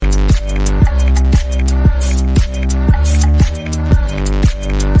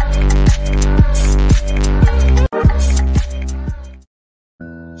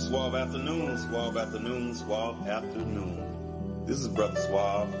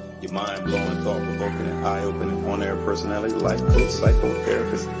Suave, your mind-blowing, thought-provoking, and eye-opening on-air personality, life coach,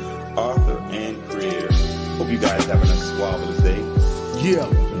 psychotherapist, author, and creator. Hope you guys having a suavelous day. Yeah,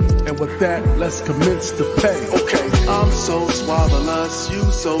 and with that, let's commence to pay. Okay, I'm so suavelous, you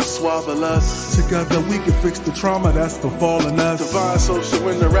so suavelous. Together we can fix the trauma that's befallen us. Divine social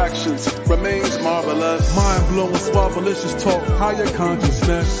interactions remains marvelous. Mind-blowing, suavelicious talk, higher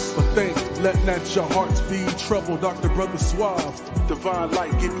consciousness. But think, let not your hearts be troubled, Dr. Brother Suave. Divine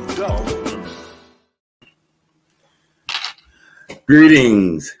light give you double.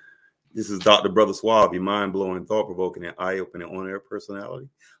 Greetings. This is Dr. Brother Suave, your mind-blowing, thought-provoking, and eye-opening on-air personality,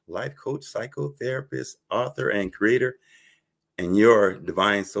 life coach, psychotherapist, author, and creator, and your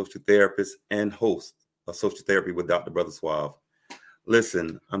divine social therapist and host of Social Therapy with Dr. Brother Suave.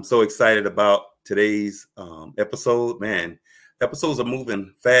 Listen, I'm so excited about today's episode. Man, episodes are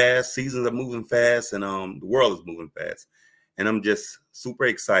moving fast, seasons are moving fast, and the world is moving fast. And I'm just super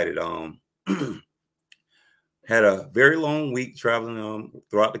excited. Had a very long week traveling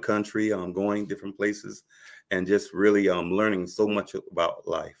throughout the country, going different places, and just really learning so much about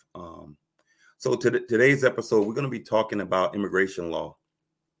life. So today's episode, we're going to be talking about immigration law.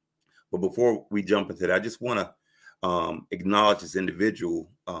 But before we jump into that, I just want to acknowledge this individual.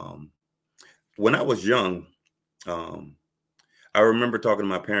 When I was young, I remember talking to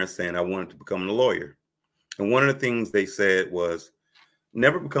my parents saying I wanted to become a lawyer. And one of the things they said was,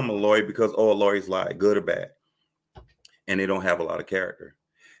 never become a lawyer because all lawyers lie, good or bad. And they don't have a lot of character.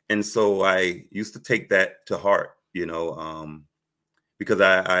 And so I used to take that to heart, because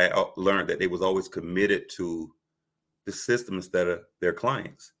I learned that they was always committed to the system instead of their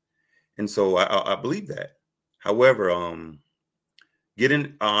clients. And so I believe that. However, getting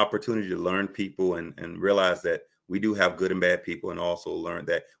an opportunity to learn people and realize that we do have good and bad people, and also learn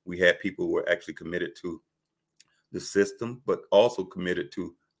that we had people who were actually committed to the system, but also committed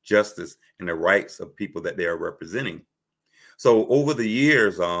to justice and the rights of people that they are representing. So over the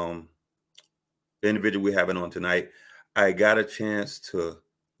years, the individual we're having on tonight, I got a chance to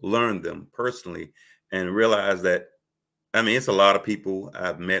learn them personally and realize that, it's a lot of people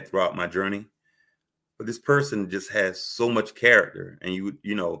I've met throughout my journey, but this person just has so much character. And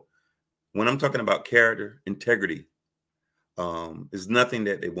when I'm talking about character, integrity, there's nothing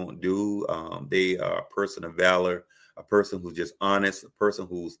that they won't do. They are a person of valor, a person who's just honest, a person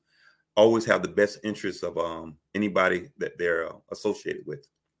who's always have the best interests of anybody that they're associated with.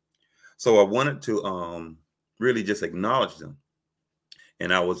 So I wanted to really just acknowledge them.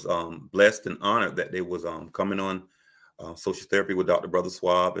 And I was blessed and honored that they was coming on Social Therapy with Dr. Brother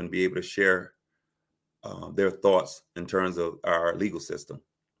Suave and be able to share their thoughts in terms of our legal system.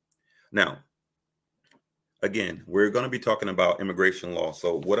 Now, again, we're going to be talking about immigration law.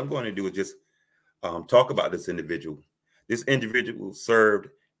 So what I'm going to do is just talk about this individual. This individual served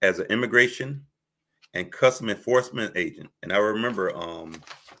as an immigration and custom enforcement agent. And I remember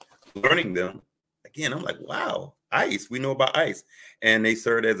learning them. Again, I'm like, wow, ICE, we know about ICE. And they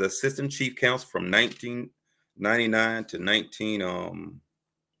served as assistant chief counsel from 1999 to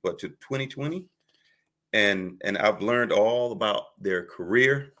 2020. And I've learned all about their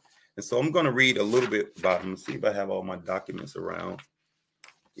career. And so I'm going to read a little bit about them, see if I have all my documents around.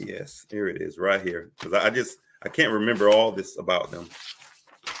 Yes, here it is right here. Because I can't remember all this about them.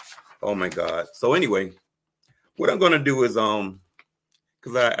 Oh my God. So anyway, what I'm going to do is,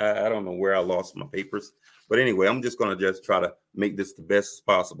 because I don't know where I lost my papers, but anyway, I'm just going to try to make this the best as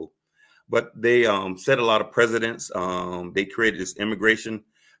possible. But they set a lot of precedents. They created this immigration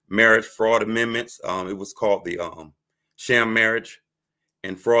marriage fraud amendments. It was called the sham marriage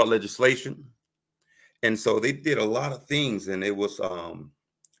and fraud legislation. And so they did a lot of things, and it was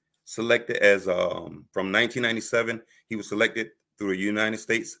selected as from 1997, he was selected through the United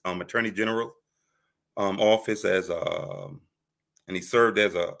States Attorney General office and he served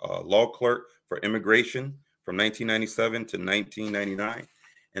as a law clerk for immigration from 1997 to 1999.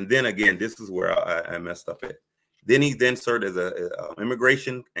 And then again, this is where I messed up at. Then he served as a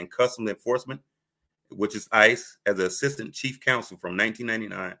immigration and customs enforcement, which is ICE, as an assistant chief counsel from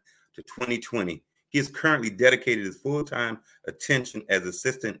 1999 to 2020. He is currently dedicated his full-time attention as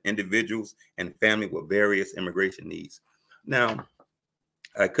assistant individuals and family with various immigration needs. Now,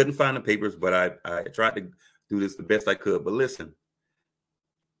 I couldn't find the papers, but I tried to do this the best I could. But listen,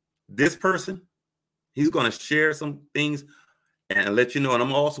 this person, he's going to share some things and let you know. And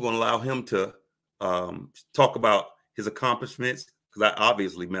I'm also going to allow him to talk about his accomplishments, because I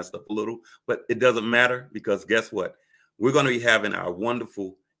obviously messed up a little. But it doesn't matter, because guess what? We're going to be having our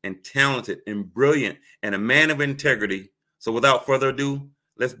wonderful and talented and brilliant and a man of integrity. So without further ado,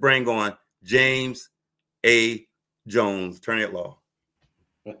 let's bring on James A. Jones, attorney at law.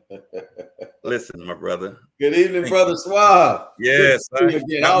 Listen, my brother. Good evening, Thank Brother Suave. Yes, Good to see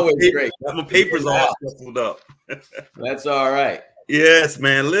you again. Always great. Got my papers all shuffled up. That's all right. Yes,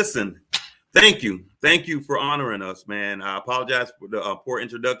 man. Listen, thank you for honoring us, man. I apologize for the poor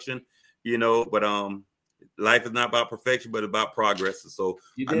introduction, but life is not about perfection, but about progress. So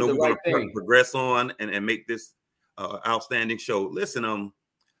I know we're going to progress on and make this outstanding show. Listen,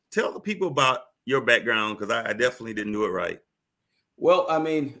 tell the people about your background, because I definitely didn't do it right. Well, I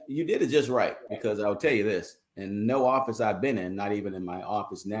mean, you did it just right, because I'll tell you this: in no office I've been in, not even in my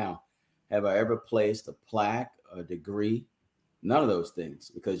office now, have I ever placed a plaque, a degree, none of those things,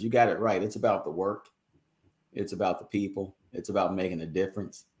 because you got it right. It's about the work. It's about the people. It's about making a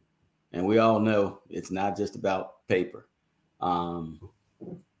difference. And we all know it's not just about paper. I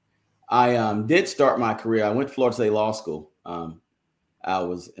did start my career. I went to Florida State Law School. I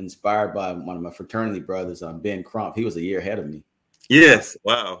was inspired by one of my fraternity brothers, Ben Crump. He was a year ahead of me. Yes.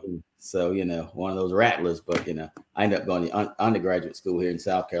 Wow. So, one of those rattlers, but, I ended up going to undergraduate school here in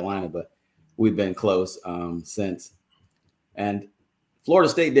South Carolina, but we've been close since. And Florida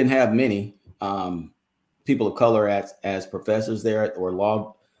State didn't have many people of color as professors there, or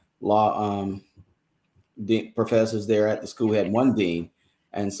law professors there at the school. We had one dean.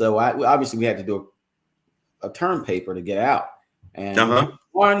 And so we had to do a term paper to get out. And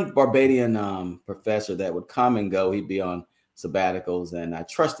one Barbadian professor that would come and go, he'd be on sabbaticals, and I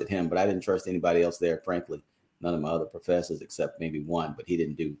trusted him, but I didn't trust anybody else there, frankly. None of my other professors, except maybe one, but he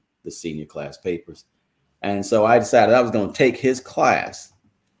didn't do the senior class papers. And so I decided I was going to take his class,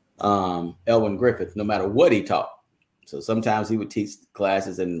 Elwin Griffith, no matter what he taught. So sometimes he would teach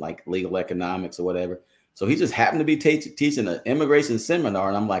classes in like legal economics or whatever. So he just happened to be teaching an immigration seminar.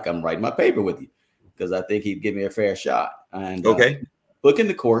 And I'm like, I'm writing my paper with you, because I think he'd give me a fair shot. And booking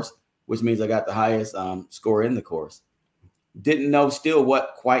the course, which means I got the highest score in the course. Didn't know still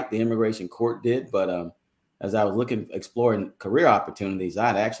what quite the immigration court did, but as I was exploring career opportunities,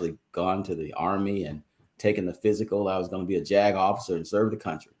 I'd actually gone to the Army and taken the physical. I was going to be a JAG officer and serve the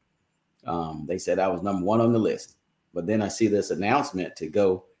country. They said I was number one on the list. But then I see this announcement to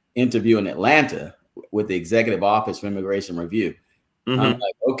go interview in Atlanta with the Executive Office for Immigration Review. I'm like,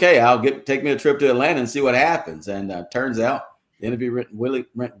 okay, take me a trip to Atlanta and see what happens. And turns out the interview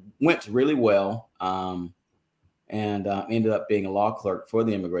went really well. And ended up being a law clerk for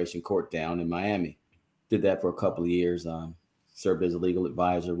the immigration court down in Miami. Did that for a couple of years, served as a legal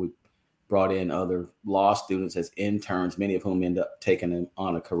advisor. We brought in other law students as interns, many of whom end up taking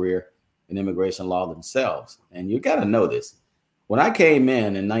on a career in immigration law themselves. And you got to know this. When I came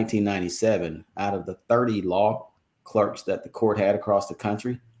in 1997, out of the 30 law clerks that the court had across the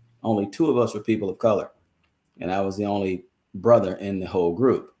country, only 2 of us were people of color. And I was the only brother in the whole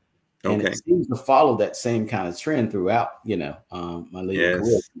group. And it seems to follow that same kind of trend throughout, my legal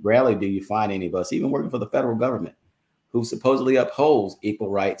career. Rarely do you find any of us, even working for the federal government, who supposedly upholds equal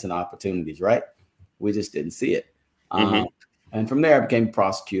rights and opportunities, right? We just didn't see it. And from there, I became a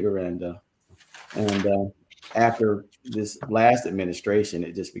prosecutor. And after this last administration,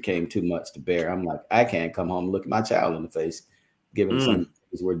 it just became too much to bear. I'm like, I can't come home and look at my child in the face, given some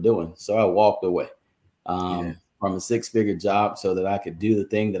things we're doing. So I walked away from a 6-figure job so that I could do the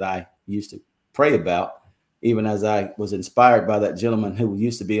thing that I used to pray about, even as I was inspired by that gentleman who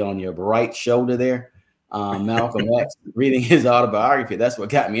used to be on your right shoulder there, Malcolm X, reading his autobiography. That's what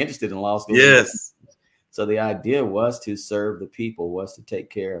got me interested in law school. Yes. So the idea was to serve the people, was to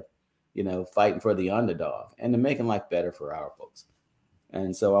take care of, fighting for the underdog and to making life better for our folks.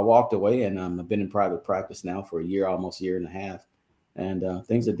 And so I walked away, and I've been in private practice now for a year, almost a year and a half. And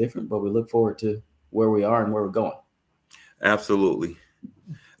things are different, but we look forward to where we are and where we're going. Absolutely.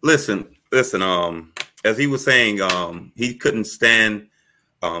 Listen, as he was saying, he couldn't stand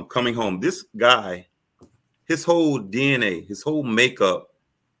coming home. This guy, his whole DNA, his whole makeup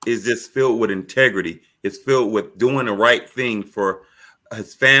is just filled with integrity. It's filled with doing the right thing for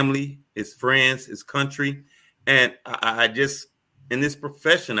his family, his friends, his country. And I just, in this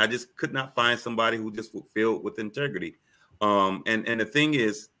profession, I just could not find somebody who just was filled with integrity. And the thing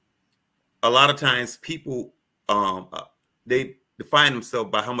is, a lot of times people, they define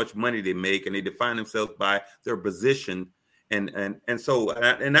themselves by how much money they make, and they define themselves by their position. And so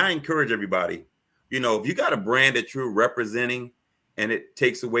I encourage everybody, if you got a brand that you're representing and it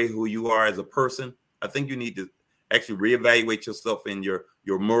takes away who you are as a person, I think you need to actually reevaluate yourself in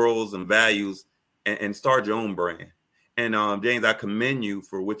your morals and values and start your own brand. And James, I commend you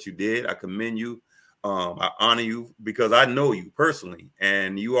for what you did. I commend you. I honor you because I know you personally,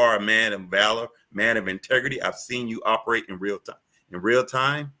 and you are a man of valor, man of integrity. I've seen you operate in real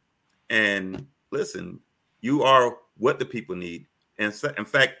time. And listen, you are what the people need. in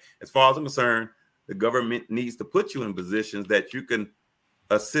fact, as far as I'm concerned, the government needs to put you in positions that you can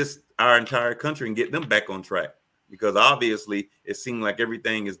assist our entire country and get them back on track, because obviously it seems like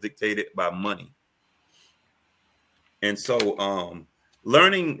everything is dictated by money. And so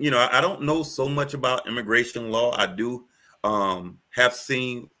learning, I don't know so much about immigration law. I do have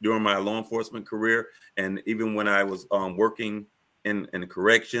seen during my law enforcement career, and even when I was working in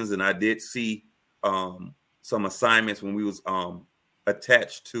corrections, and I did see some assignments when we was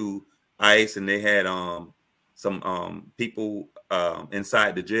attached to ICE, and they had some people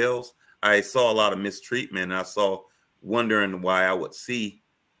inside the jails. I saw a lot of mistreatment. I saw wondering why I would see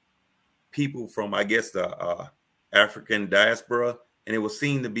people from, I guess, the African diaspora, and it would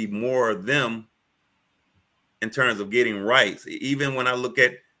seem to be more of them in terms of getting rights. Even when I look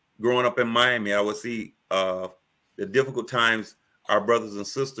at growing up in Miami, I would see the difficult times our brothers and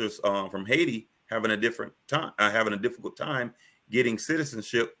sisters from Haiti having a difficult time getting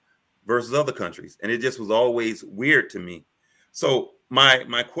citizenship versus other countries. And it just was always weird to me. So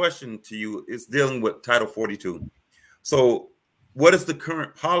my question to you is dealing with Title 42. So what is the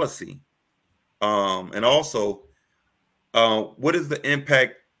current policy? And also, what is the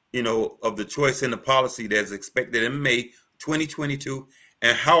impact, of the choice in the policy that's expected in May 2022?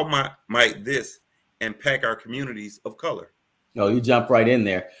 And how might this impact our communities of color? Oh, you jump right in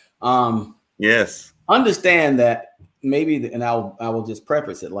there. Yes. Understand that maybe, and I will just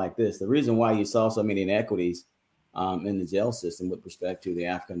preface it like this. The reason why you saw so many inequities in the jail system with respect to the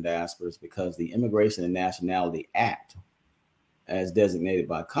African diaspora is because the Immigration and Nationality Act, as designated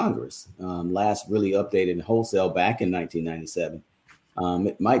by Congress, last really updated and wholesale back in 1997.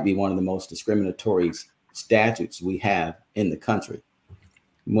 It might be one of the most discriminatory statutes we have in the country.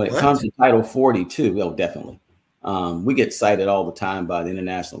 When it comes to Title 42, oh, definitely. We get cited all the time by the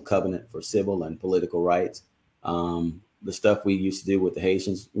International Covenant for Civil and Political Rights. The stuff we used to do with the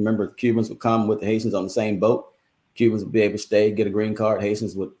Haitians. Remember, Cubans would come with the Haitians on the same boat. Cubans would be able to stay, get a green card.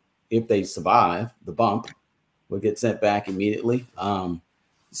 Haitians would, if they survive the bump, would get sent back immediately.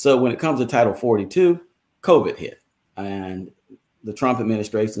 So when it comes to Title 42, COVID hit, and the Trump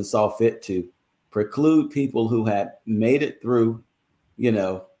administration saw fit to preclude people who had made it through,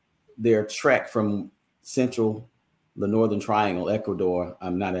 their trek from the Northern Triangle, Ecuador.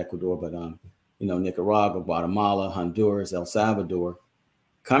 Not Ecuador, but Nicaragua, Guatemala, Honduras, El Salvador,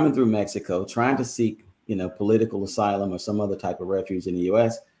 coming through Mexico, trying to seek, political asylum or some other type of refuge in the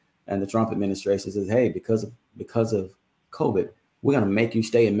U.S. And the Trump administration says, hey, because of COVID, we're going to make you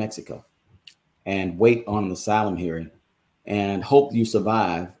stay in Mexico and wait on an asylum hearing and hope you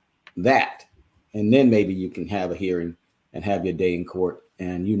survive that. And then maybe you can have a hearing and have your day in court.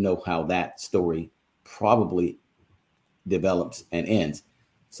 And you know how that story probably develops and ends.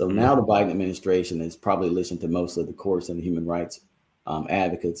 So now the Biden administration has probably listened to most of the courts and the human rights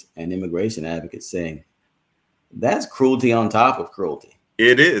advocates and immigration advocates saying that's cruelty on top of cruelty.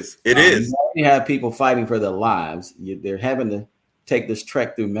 It is. It is. You have people fighting for their lives. They're having to take this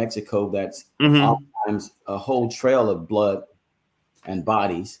trek through Mexico that's oftentimes a whole trail of blood and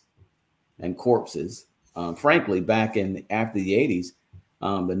bodies and corpses. Frankly, back after the 80s,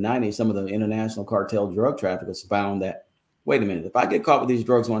 the 90s, some of the international cartel drug traffickers found that, wait a minute, if I get caught with these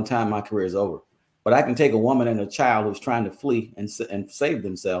drugs one time, my career is over. But I can take a woman and a child who's trying to flee and save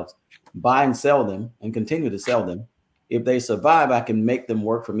themselves, buy and sell them, and continue to sell them. If they survive, I can make them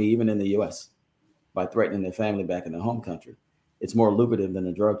work for me even in the U.S. by threatening their family back in their home country. It's more lucrative than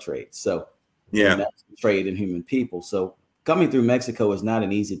the drug trade. So yeah, that's the trade in human people. So coming through Mexico is not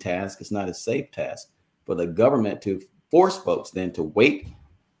an easy task. It's not a safe task for the government to force folks then to wait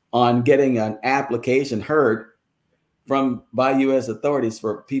on getting an application heard by U.S. authorities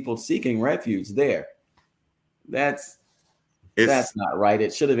for people seeking refuge there. That's not right.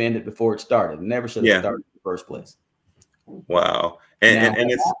 It should have ended before it started. It never should have started in the first place. Wow.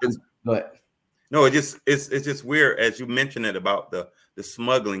 And it's just weird, as you mentioned it about the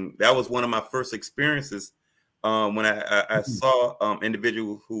smuggling. That was one of my first experiences when I saw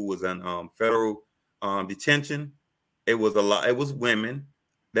individual who was in federal detention. It was women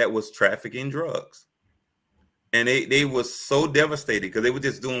that was trafficking drugs. And they was so devastated because they were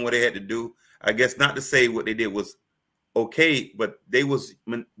just doing what they had to do. I guess not to say what they did was okay, but they was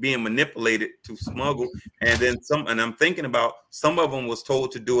being manipulated to smuggle. And then and I'm thinking about some of them was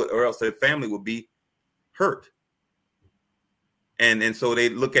told to do it or else their family would be hurt. And so they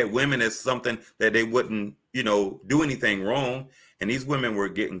look at women as something that they wouldn't, do anything wrong. And these women were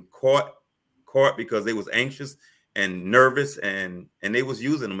getting caught because they was anxious and nervous and they was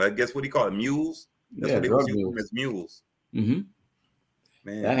using them. I guess what do you call it? Mules? That's what they was using them as mules. Mm-hmm.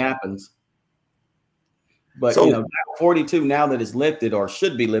 Man. That happens. But, So, 42, now that it's lifted or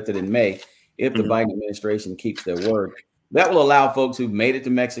should be lifted in May, if the Biden administration keeps their word, that will allow folks who've made it to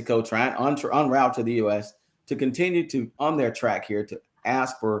Mexico, trying en route to the U.S., to continue to on their track here to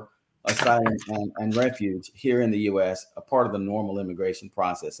ask for asylum and refuge here in the U.S., a part of the normal immigration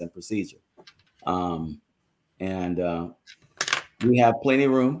process and procedure. We have plenty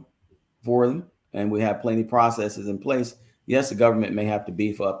of room for them, and we have plenty of processes in place. Yes, the government may have to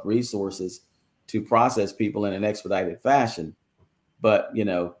beef up resources to process people in an expedited fashion, but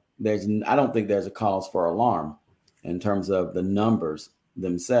I don't think there's a cause for alarm in terms of the numbers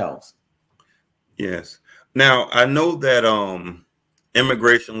themselves. Yes. Now, I know that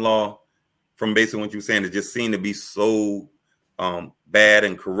immigration law, from basically what you're saying, it just seemed to be so bad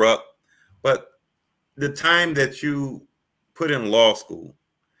and corrupt. But the time that you put in law school,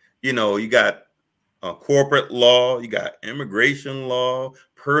 you got corporate law, you got immigration law,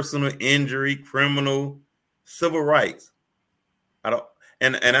 personal injury, criminal, civil rights.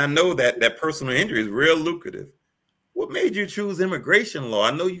 And I know that personal injury is real lucrative. What made you choose immigration law?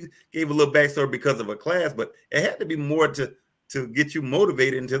 I know you gave a little backstory because of a class, but it had to be more to get you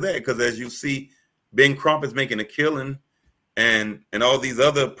motivated into that. Because as you see, Ben Crump is making a killing, and all these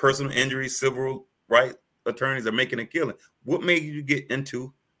other personal injury, civil rights attorneys are making a killing. What made you get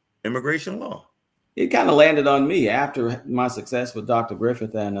into immigration law? It kind of landed on me after my success with Dr.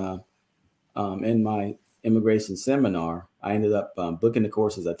 Griffith, and in my immigration seminar, I ended up booking the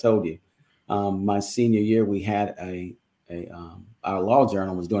course, as I told you. My senior year, we had our law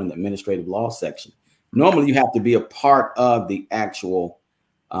journal was doing the administrative law section. Normally, you have to be a part of the actual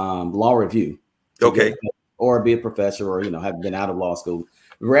law review, okay, or be a professor, or have been out of law school.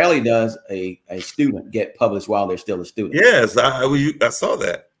 Rarely does a student get published while they're still a student. Yes, I saw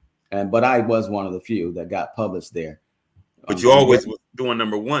that. But I was one of the few that got published there. But you always was doing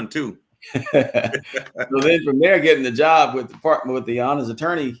number one too. So then from there, getting the job with the honors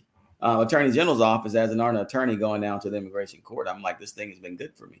attorney general's office as an honor attorney, going down to the immigration court, I'm like, this thing has been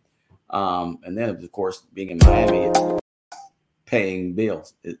good for me. And then, of course, being in Miami, paying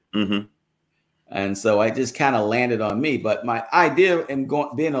bills. And so I just kind of landed on me. But my idea in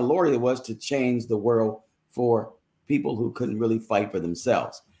being a lawyer was to change the world for people who couldn't really fight for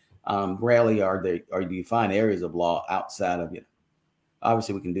themselves. Rarely are you find areas of law outside of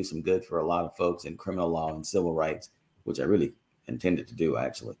Obviously, we can do some good for a lot of folks in criminal law and civil rights, which I really intended to do,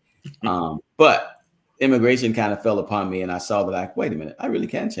 actually. But immigration kind of fell upon me, and I saw that, wait a minute, I really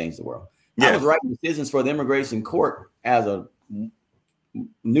can change the world. Yeah. I was writing decisions for the immigration court as a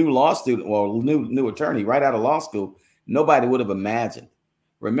new law student, or new attorney right out of law school. Nobody would have imagined.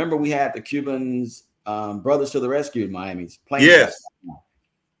 Remember, we had the Cubans, Brothers to the Rescue in Miami. Yes.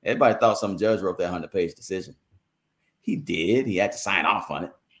 Everybody thought some judge wrote that 100-page decision. He did. He had to sign off on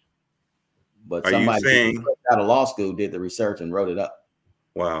it. But somebody out of law school did the research and wrote it up.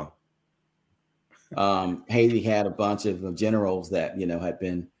 Wow. Haiti had a bunch of generals that, had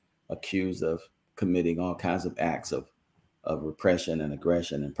been accused of committing all kinds of acts of repression and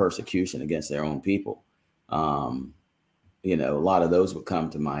aggression and persecution against their own people. A lot of those would come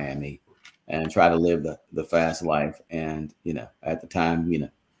to Miami and try to live the fast life. And, at the time,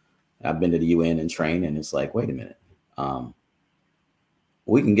 I've been to the UN and trained, and it's like, wait a minute.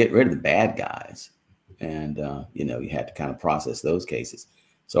 We can get rid of the bad guys. And, you had to kind of process those cases.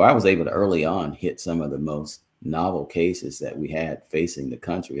 So I was able to early on hit some of the most novel cases that we had facing the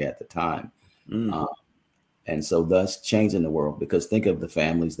country at the time. And so thus changing the world, because think of the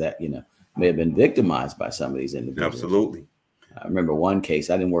families that, may have been victimized by some of these individuals. Absolutely. I remember one case,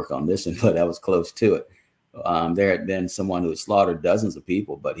 I didn't work on this one, but I was close to it. There had been someone who had slaughtered dozens of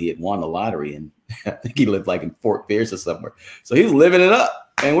people, but he had won the lottery, and I think he lived like in Fort Pierce or somewhere. So he was living it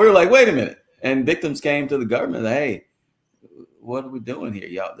up. And we were like, wait a minute. And victims came to the government, hey, what are we doing here,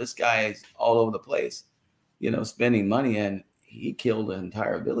 y'all? This guy is all over the place, spending money, and he killed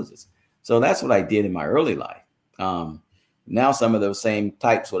entire villages. So that's what I did in my early life. Now some of those same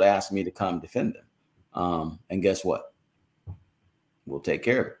types would ask me to come defend them. And guess what? We'll take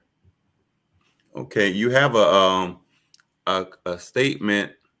care of it. Okay, you have a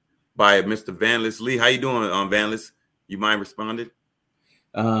statement by Mr. Vanlis Lee. How you doing, Vanlis? You mind responding?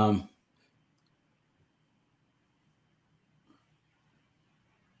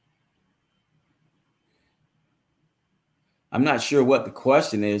 I'm not sure what the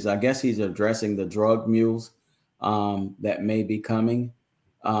question is. I guess he's addressing the drug mules that may be coming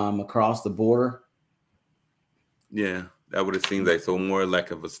across the border. Yeah, that would have seemed like so more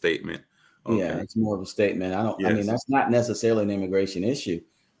like of a statement. Okay. Yeah, it's more of a statement. I mean, that's not necessarily an immigration issue,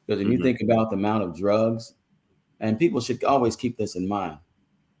 because if you think about the amount of drugs, and people should always keep this in mind,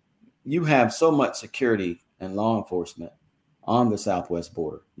 you have so much security and law enforcement on the southwest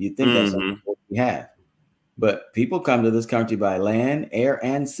border. You'd think that's what we have. But people come to this country by land, air,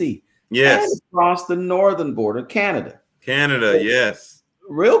 and sea. Yes. And across the northern border, Canada. Canada, yes.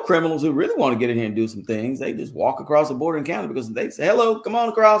 Real criminals who really want to get in here and do some things, they just walk across the border in Canada because they say, hello, come on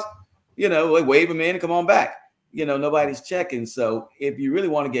across. You know, they wave them in and come on back. You know, nobody's checking. So if you really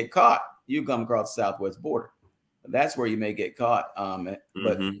want to get caught, you come across the southwest border. That's where you may get caught.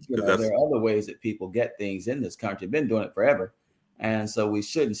 But you know, there are other ways that people get things in this country. Been doing it forever. And so we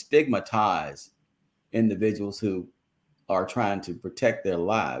shouldn't stigmatize individuals who are trying to protect their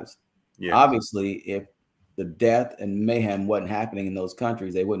lives. Yeah. Obviously, if the death and mayhem wasn't happening in those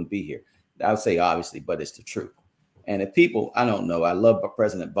countries, they wouldn't be here. I would say obviously, but it's the truth. And if people, I don't know, I love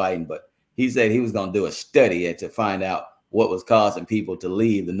President Biden, but he said he was going to do a study to find out what was causing people to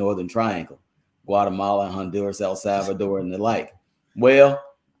leave the Northern Triangle, Guatemala, Honduras, El Salvador, and the like. Well,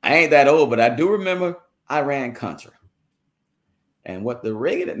 I ain't that old, but I do remember Iran-Contra and what the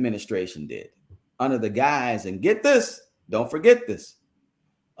Reagan administration did under the guise, and get this, don't forget this,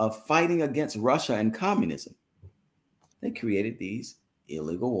 of fighting against Russia and communism. They created these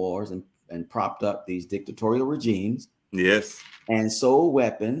illegal wars and propped up these dictatorial regimes. Yes. And sold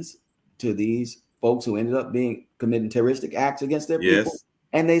weapons to these folks who ended up committing terroristic acts against their people.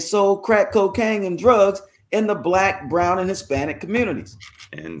 And they sold crack cocaine and drugs in the Black, brown, and Hispanic communities.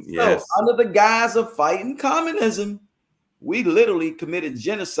 And yes. So under the guise of fighting communism, we literally committed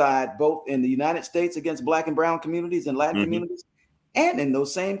genocide both in the United States against Black and brown communities and Latin communities and in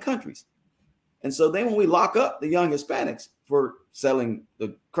those same countries. And so then when we lock up the young Hispanics for selling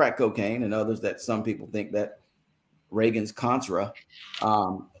the crack cocaine and others that some people think that Reagan's Contra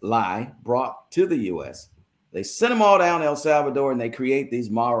lie brought to the U.S., they send them all down El Salvador and they create these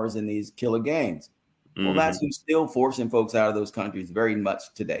Maras and these killer gangs. Well, that's who's still forcing folks out of those countries very much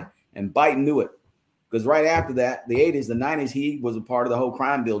today. And Biden knew it. Because right after that, the 80s, the 90s, he was a part of the whole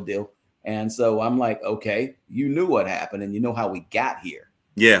crime bill deal. And so I'm like, okay, you knew what happened and you know how we got here.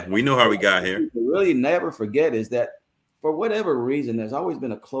 Yeah, we know how we got here. What you really never forget is that for whatever reason, there's always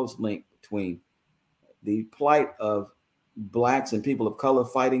been a close link between the plight of Blacks and people of color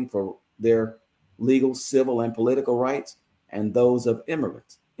fighting for their legal, civil, and political rights and those of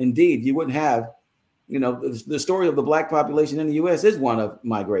immigrants. Indeed, you wouldn't have, you know, the story of the Black population in the U.S. is one of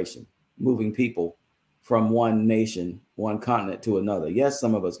migration, moving people from one nation, one continent to another. Yes,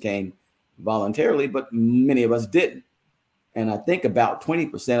 some of us came voluntarily, but many of us didn't. And I think about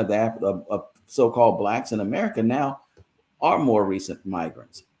 20% of so-called Blacks in America now are more recent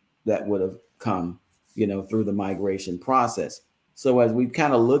migrants that would have come, you know, through the migration process. So as we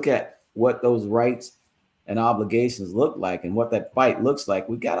kind of look at what those rights and obligations look like and what that fight looks like,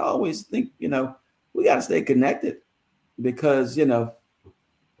 we got to always think, you know, we got to stay connected because, you know,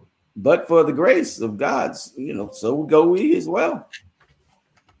 but for the grace of God's, you know, so go we as well.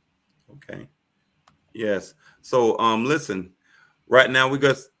 Okay. Yes. So listen, right now we're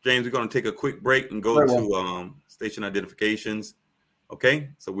going to take a quick break and go to station identifications. Okay.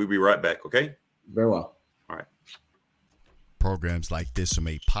 So we'll be right back. Okay. Very well. All right. Programs like this are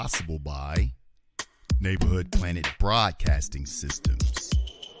made possible by Neighborhood Planet Broadcasting Systems,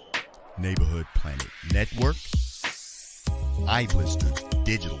 Neighborhood Planet Network, iBlister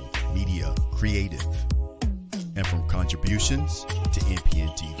Digital Media Creative, and from contributions to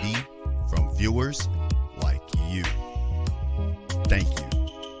NPN TV from viewers like you. Thank you.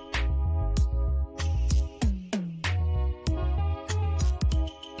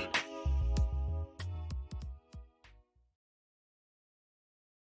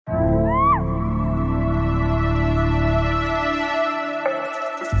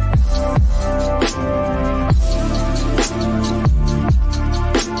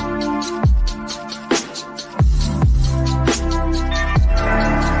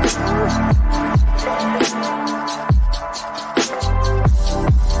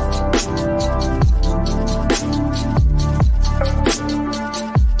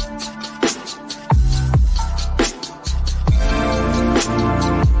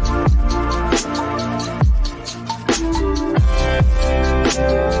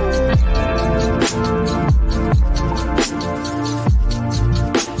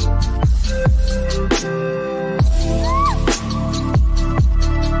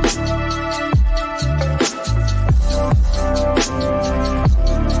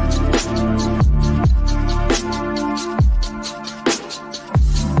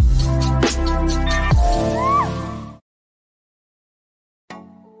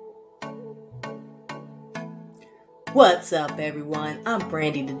 What's up, everyone? I'm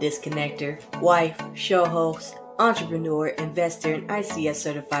Brandy the Disconnector, wife, show host, entrepreneur, investor, and ICS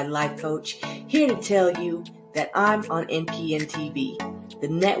certified life coach, here to tell you that I'm on NPN TV, the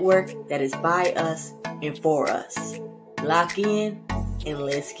network that is by us and for us. Lock in and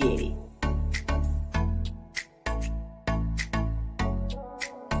let's get it.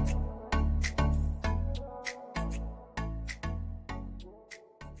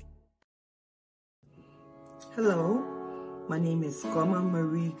 Hello, my name is Goma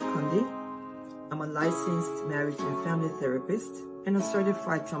Marie Conde. I'm a licensed marriage and family therapist and a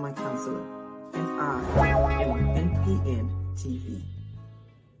certified trauma counselor, and I am on NPN TV.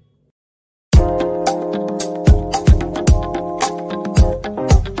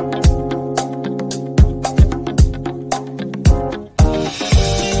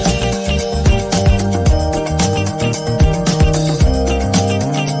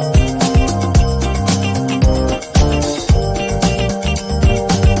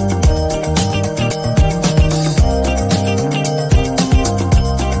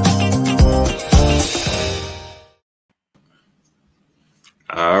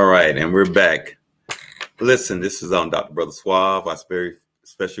 And we're back. Listen, this is on Dr. Brother Suave, our very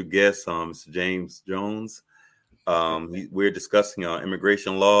special guest, Mr. James Jones. We're discussing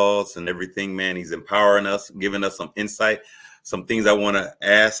immigration laws and everything, man. He's empowering us, giving us some insight, some things I want to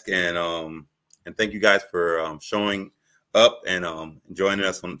ask, and thank you guys for showing up and joining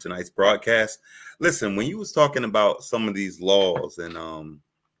us on tonight's broadcast. Listen, when you was talking about some of these laws, and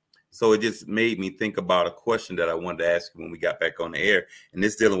so it just made me think about a question that I wanted to ask you when we got back on the air, and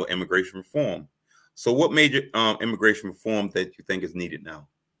it's dealing with immigration reform. So what major immigration reform that you think is needed now?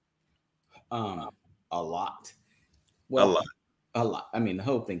 A lot. Well, a lot. I mean, the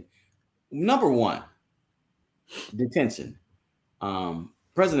whole thing. Number one, detention.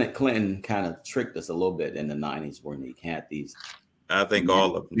 President Clinton kind of tricked us a little bit in the 90s when he had these. I think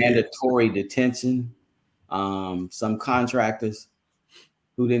all of them. Mandatory detention. Some contractors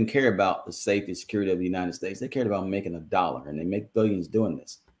who didn't care about the safety and security of the United States. They cared about making $1, and they make billions doing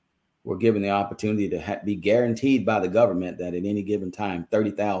this. We're given the opportunity to be guaranteed by the government that at any given time,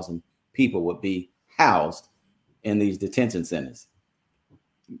 30,000 people would be housed in these detention centers.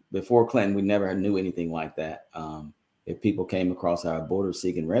 Before Clinton, we never knew anything like that. If people came across our border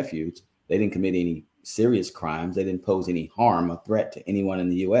seeking refuge, they didn't commit any serious crimes. They didn't pose any harm or threat to anyone in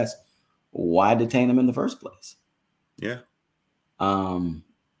the U.S. Why detain them in the first place? Yeah.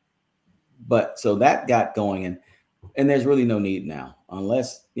 But so that got going, and there's really no need now,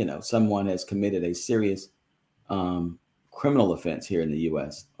 unless, someone has committed a serious criminal offense here in the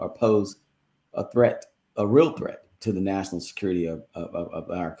U.S. or pose a real threat to the national security of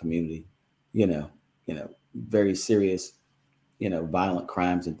our community, very serious, violent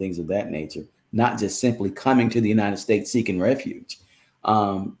crimes and things of that nature, not just simply coming to the United States seeking refuge.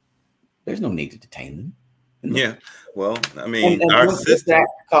 There's no need to detain them. Yeah, well, I mean, and our system that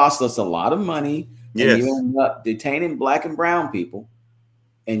costs us a lot of money. Yes. And you end up detaining Black and brown people,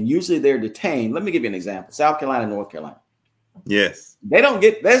 and usually they're detained. Let me give you an example: South Carolina, North Carolina. Yes,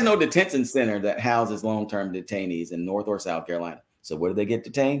 there's no detention center that houses long-term detainees in North or South Carolina. So where do they get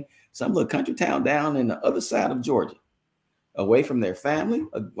detained? Some little country town down in the other side of Georgia, away from their family,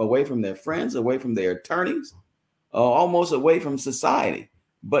 away from their friends, away from their attorneys, almost away from society.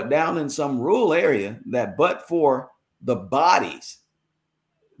 But down in some rural area that, but for the bodies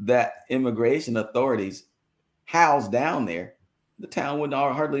that immigration authorities house down there, the town would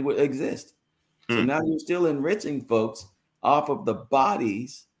hardly exist. So now you're still enriching folks off of the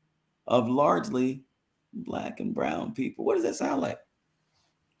bodies of largely Black and brown people. What does that sound like?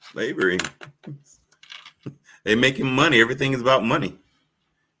 Slavery. They're making money. Everything is about money.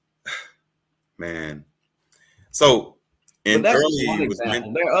 Man. So, and that's early one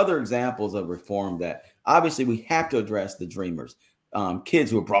example. There are other examples of reform that obviously we have to address. The dreamers,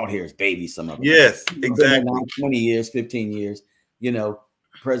 kids who were brought here as babies, some of them. Yes, exactly. 20 years, 15 years.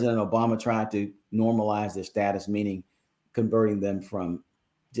 President Obama tried to normalize their status, meaning converting them from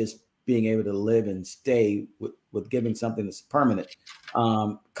just being able to live and stay with giving something that's permanent.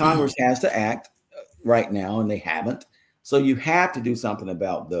 Congress has to act right now, and they haven't. So you have to do something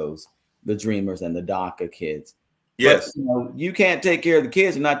about the dreamers and the DACA kids. Yes. But, you can't take care of the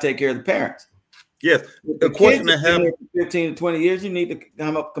kids and not take care of the parents. Yes. The question I have, 15 to 20 years, you need to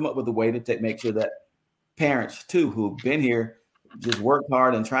come up with a way to make sure that parents too, who've been here, just worked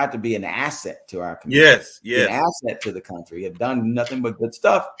hard and tried to be an asset to our community. Yes. An asset to the country, have done nothing but good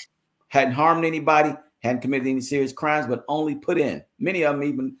stuff, hadn't harmed anybody, hadn't committed any serious crimes, but only put in. Many of them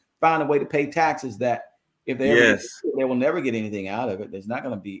even found a way to pay taxes that if they ever they will never get anything out of it. There's not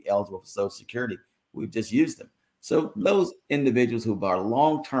going to be eligible for Social Security. We've just used them. So those individuals who are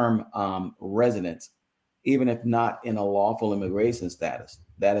long-term residents even if not in a lawful immigration status,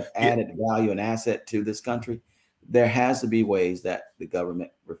 that have added value and asset to this country, there has to be ways that the government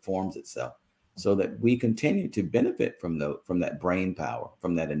reforms itself so that we continue to benefit from that brain power,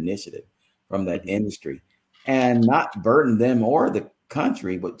 from that initiative, from that industry, and not burden them or the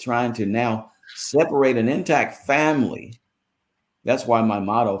country with trying to now separate an intact family. That's why my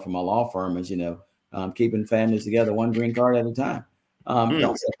motto for my law firm is, keeping families together one green card at a time.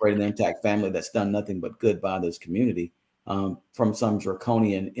 Don't separate an intact family that's done nothing but good by this community from some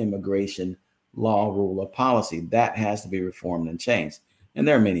draconian immigration law, rule, or policy. That has to be reformed and changed. And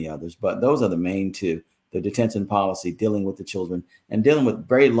there are many others, but those are the main two: the detention policy, dealing with the children, and dealing with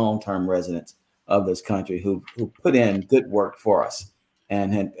very long-term residents of this country who put in good work for us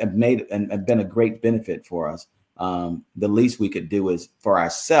and have made and have been a great benefit for us. The least we could do is for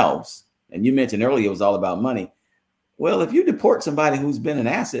ourselves. And you mentioned earlier it was all about money. Well, if you deport somebody who's been an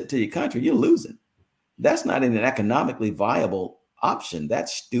asset to your country, you're losing. That's not an economically viable option.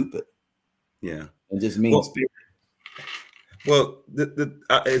 That's stupid. Yeah, it just means. Well,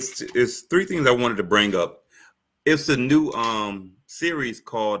 it's three things I wanted to bring up. It's a new series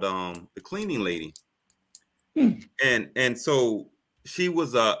called The Cleaning Lady, and so she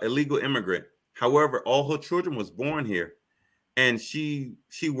was a illegal immigrant. However, all her children was born here, and she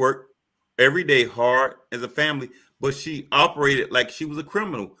worked every day hard as a family, but she operated like she was a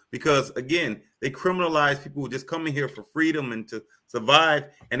criminal because, again, they criminalize people who just come in here for freedom and to survive,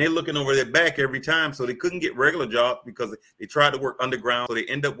 and they're looking over their back every time, so they couldn't get regular jobs because they tried to work underground, so they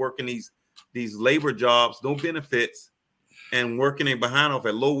end up working these labor jobs, no benefits, and working their behind off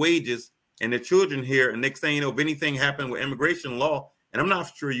at low wages, and their children here, and next thing you know, if anything happened with immigration law, and I'm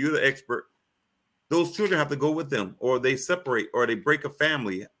not sure you're the expert, those children have to go with them, or they separate, or they break a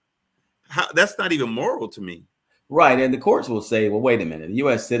family. That's not even moral to me. Right. And the courts will say, well, wait a minute, a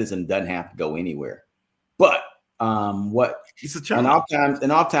U.S. citizen doesn't have to go anywhere. But it's a child.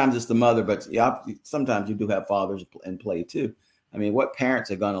 And oftentimes it's the mother, but sometimes you do have fathers in play too. I mean, what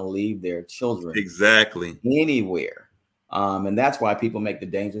parents are going to leave their children exactly anywhere? And that's why people make the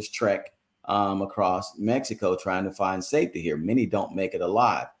dangerous trek across Mexico trying to find safety here. Many don't make it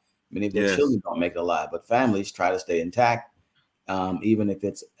alive. Many of their children don't make it alive, but families try to stay intact, even if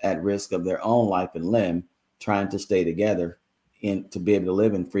it's at risk of their own life and limb, trying to stay together to be able to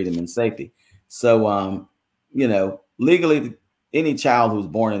live in freedom and safety. So, legally, any child who's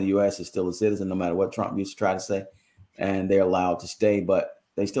born in the U.S. is still a citizen, no matter what Trump used to try to say, and they're allowed to stay, but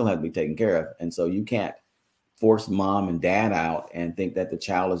they still have to be taken care of. And so you can't force mom and dad out and think that the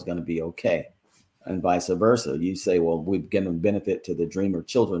child is going to be okay, and vice versa. You say, well, we've given benefit to the dreamer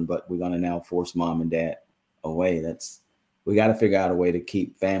children, but we're going to now force mom and dad away. We got to figure out a way to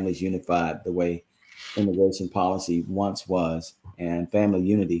keep families unified the way immigration policy once was, and family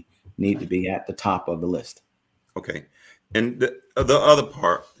unity need to be at the top of the list. Okay. And the other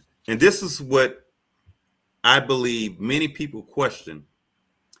part, and this is what I believe many people question.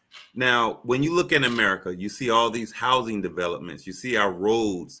 Now, when you look at America, you see all these housing developments, you see our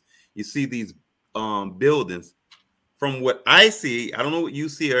roads, you see these buildings. From what I see, I don't know what you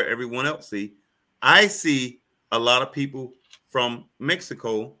see or everyone else see, I see a lot of people from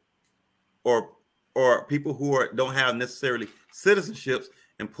Mexico or people who don't have necessarily citizenships,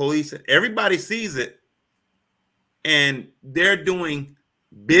 and police, everybody sees it, and they're doing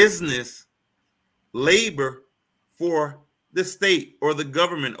business labor for the state or the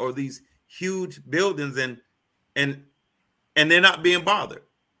government or these huge buildings, and they're not being bothered.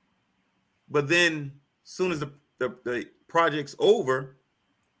 But then as soon as the project's over,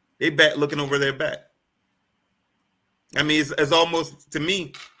 they back looking over their back. I mean, it's almost, to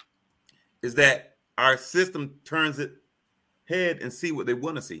me, is that our system turns its head and see what they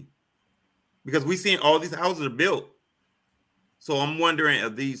want to see, because we seeing all these houses are built. So I'm wondering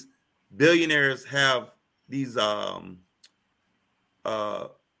if these billionaires have these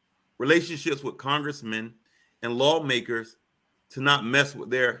relationships with congressmen and lawmakers to not mess with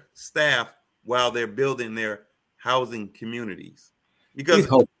their staff while they're building their housing communities. Because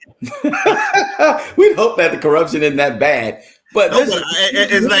we'd hope that the corruption isn't that bad. But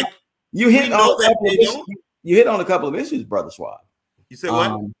it's like you hit on a couple of issues, Brother Schwab. You said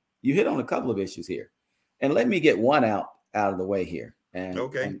what? You hit on a couple of issues here, and let me get one out of the way here. And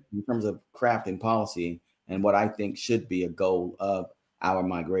in terms of crafting policy and what I think should be a goal of our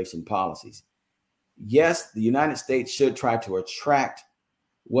migration policies. Yes, the United States should try to attract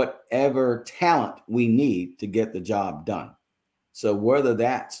whatever talent we need to get the job done. So whether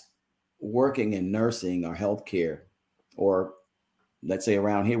that's working in nursing or healthcare, or let's say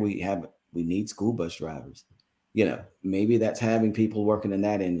around here we need school bus drivers. Maybe that's having people working in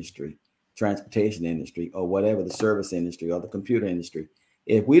that industry, transportation industry or whatever, the service industry or the computer industry.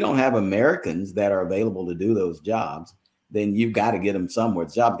 If we don't have Americans that are available to do those jobs, then you've got to get them somewhere.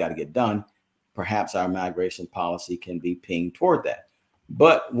 The job's got to get done. Perhaps our migration policy can be pinged toward that.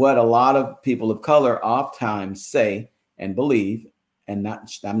 But what a lot of people of color oftentimes say and believe, and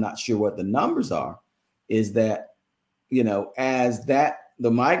I'm not sure what the numbers are, is that, as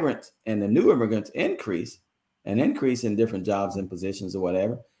the migrants and the new immigrants increase in different jobs and positions or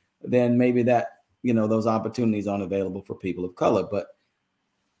whatever, then maybe that, those opportunities aren't available for people of color. But,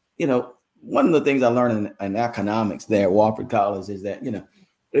 one of the things I learned in economics there at Wofford College is that,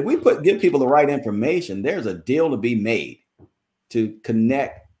 if we give people the right information, there's a deal to be made to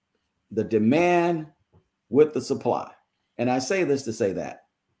connect the demand with the supply. And I say this to say that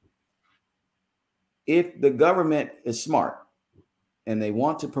if the government is smart and they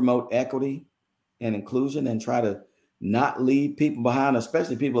want to promote equity and inclusion and try to not leave people behind,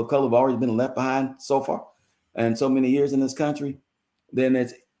 especially people of color who've already been left behind so far and so many years in this country, then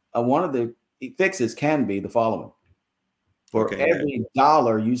it's one of the fixes can be the following. For every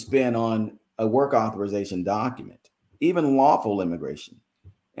dollar you spend on a work authorization document, even lawful immigration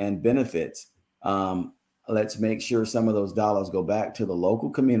and benefits, let's make sure some of those dollars go back to the local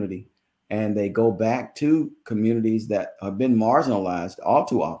community, and they go back to communities that have been marginalized all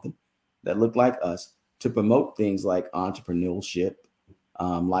too often, that look like us, to promote things like entrepreneurship,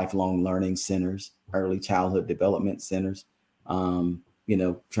 lifelong learning centers, early childhood development centers,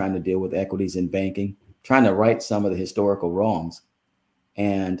 trying to deal with equities in banking, trying to right some of the historical wrongs.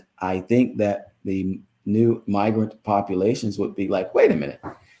 And I think that the new migrant populations would be like, wait a minute,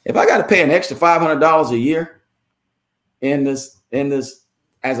 if I got to pay an extra $500 a year in this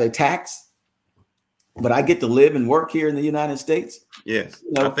as a tax, but I get to live and work here in the United States. Yes.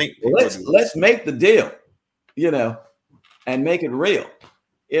 I think let's make the deal, and make it real.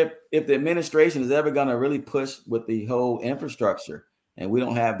 If the administration is ever going to really push with the whole infrastructure and we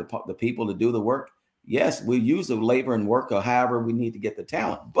don't have the people to do the work, yes, we use the labor and work or however we need to get the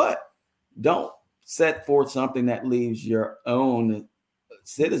talent, but don't set forth something that leaves your own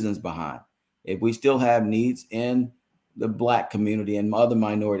citizens behind. If we still have needs in the Black community and other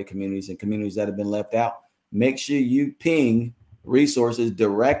minority communities and communities that have been left out, make sure you ping resources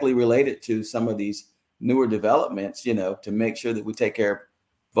directly related to some of these newer developments, to make sure that we take care of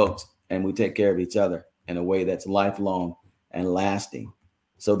folks and we take care of each other in a way that's lifelong and lasting,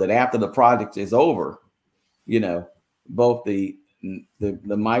 so that after the project is over, both the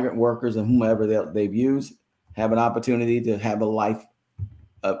migrant workers and whomever they've used have an opportunity to have a life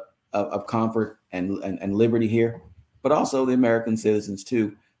of comfort and liberty here, but also the American citizens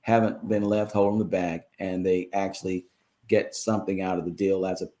too haven't been left holding the bag, and they actually get something out of the deal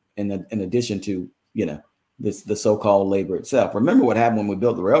in addition to the so-called labor itself. Remember what happened when we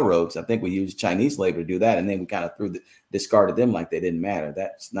built the railroads? I think we used Chinese labor to do that, and then we kind of discarded them like they didn't matter.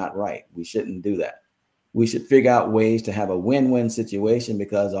 That's not right. We shouldn't do that. We should figure out ways to have a win-win situation,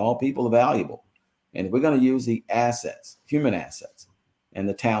 because all people are valuable. And if we're going to use the assets, human assets, and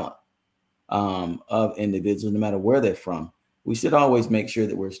the talent of individuals, no matter where they're from, we should always make sure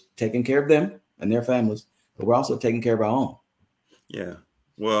that we're taking care of them and their families, but we're also taking care of our own. Yeah.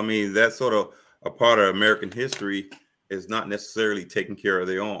 Well, I mean, that's sort of a part of American history, is not necessarily taking care of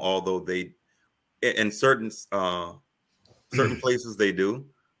their own, although they, in certain places they do,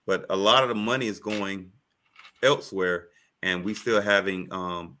 but a lot of the money is going elsewhere, and we still having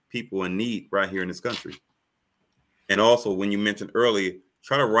people in need right here in this country. And also, when you mentioned earlier,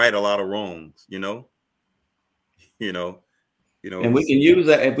 try to right a lot of wrongs, and we can use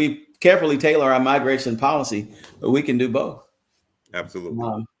that if we carefully tailor our migration policy, but we can do both.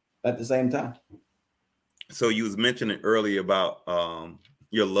 Absolutely. At the same time. So you was mentioning earlier about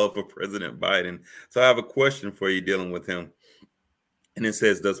your love for President Biden. So I have a question for you dealing with him. And it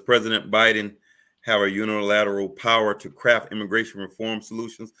says, does President Biden have a unilateral power to craft immigration reform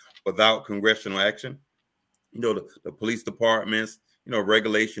solutions without congressional action? The police departments,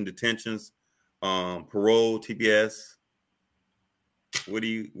 regulation, detentions, parole, TPS. What do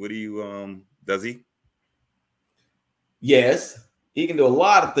you does he? Yes, he can do a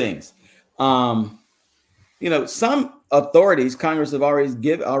lot of things. Some authorities Congress have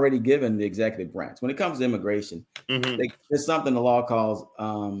already given the executive branch. When it comes to immigration, there's something the law calls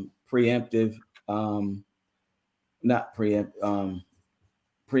preemption.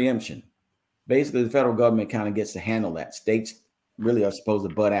 Basically, the federal government kind of gets to handle that. States really are supposed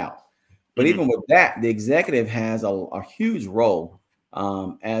to butt out. But even with that, the executive has a huge role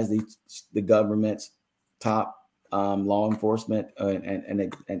as the government's top law enforcement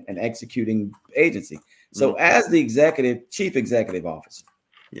and executing agency. So as the chief executive officer,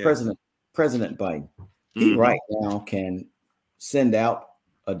 yes, President Biden, he right now can send out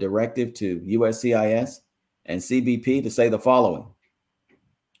a directive to USCIS and CBP to say the following.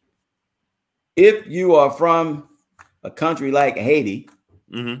 If you are from a country like Haiti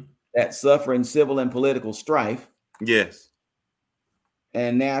that's suffering civil and political strife, yes,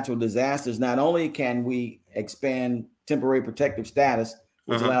 and natural disasters, not only can we expand temporary protective status,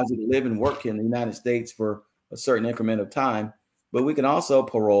 which allows you to live and work in the United States for a certain increment of time, but we can also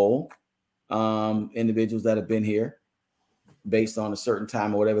parole individuals that have been here based on a certain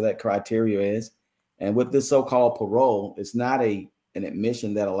time or whatever that criteria is. And with this so-called parole, it's not an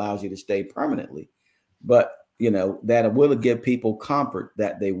admission that allows you to stay permanently, but that will give people comfort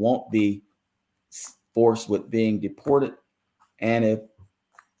that they won't be forced with being deported. And if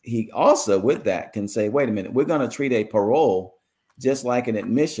he also with that can say, wait a minute, we're going to treat a parole just like an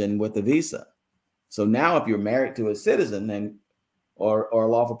admission with a visa. So now if you're married to a citizen or a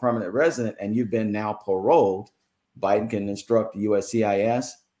lawful permanent resident and you've been now paroled, Biden can instruct the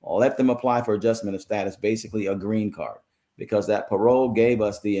USCIS or let them apply for adjustment of status, basically a green card, because that parole gave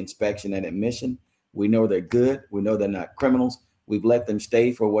us the inspection and admission. We know they're good. We know they're not criminals. We've let them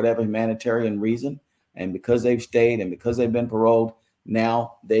stay for whatever humanitarian reason. And because they've stayed and because they've been paroled,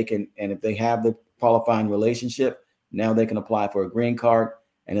 now they can, and if they have the qualifying relationship, now they can apply for a green card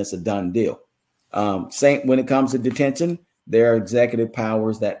and it's a done deal. Same when it comes to detention, there are executive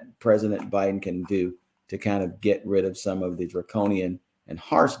powers that President Biden can do to kind of get rid of some of the draconian and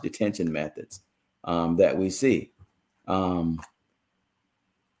harsh detention methods that we see.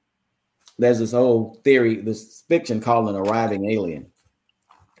 There's this whole theory, this fiction called an arriving alien.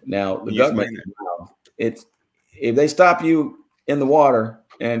 Now, the government, if they stop you in the water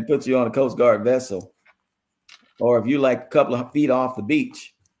and put you on a Coast Guard vessel, or if you like a couple of feet off the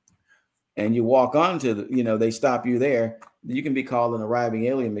beach and you walk onto they stop you there, you can be called an arriving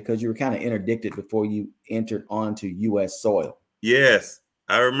alien because you were kind of interdicted before you entered onto U.S. soil. Yes,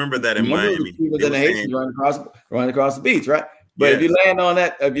 I remember that in Miami. Running across the beach, right? But if you land on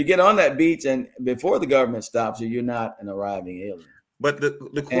that, if you get on that beach and before the government stops you, you're not an arriving alien. But the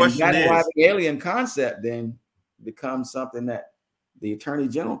question is, arriving alien concept then becomes something that the Attorney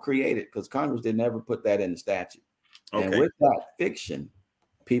General created because Congress didn't ever put that in the statute. Okay. And with that fiction,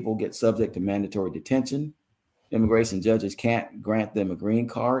 people get subject to mandatory detention. Immigration judges can't grant them a green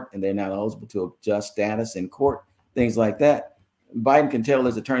card, and they're not eligible to adjust status in court, things like that. Biden can tell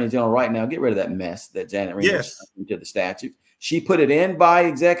his Attorney General right now, get rid of that mess that Janet Reno into the statute. She put it in by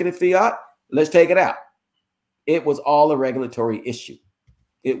executive fiat. Let's take it out. It was all a regulatory issue.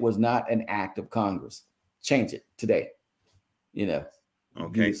 It was not an act of Congress. Change it today.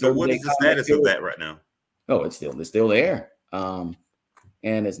 Okay. So what is the status of that right now? Oh, it's still there. And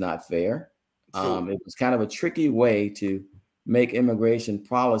it's not fair. It was kind of a tricky way to make immigration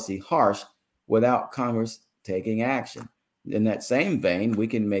policy harsh without Congress taking action. In that same vein, we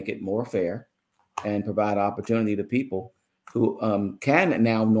can make it more fair and provide opportunity to people who can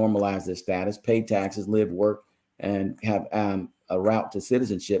now normalize their status, pay taxes, live, work, and have a route to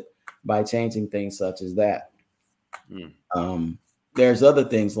citizenship by changing things such as that. There's other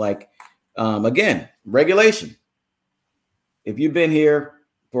things like, again, regulation. If you've been here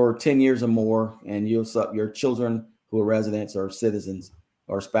for 10 years or more and your children who are residents or citizens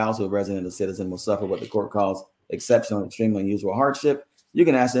or spouse who are resident or citizen will suffer what the court calls exceptional and extremely unusual hardship, you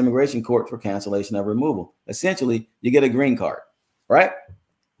can ask the immigration court for cancellation of removal. Essentially, you get a green card, right?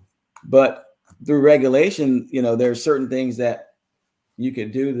 But through regulation, there are certain things that you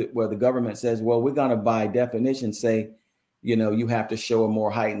could do where the government says, well, we're going to by definition say, you have to show a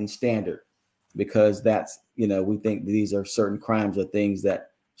more heightened standard because that's, we think these are certain crimes or things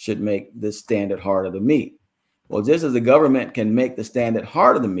that should make this standard harder to meet. Well, just as the government can make the standard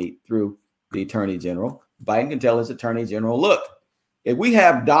harder to meet through the Attorney General, Biden can tell his Attorney General, look, if we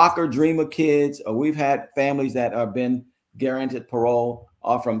have DACA dreamer kids, or we've had families that have been guaranteed parole,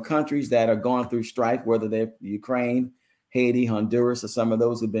 or from countries that are going through strife, whether they're Ukraine, Haiti, Honduras, or some of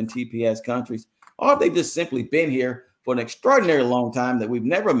those who've been TPS countries, or if they've just simply been here for an extraordinary long time that we've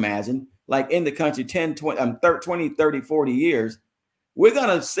never imagined, like in the country 10, 20, 30, 40 years, we're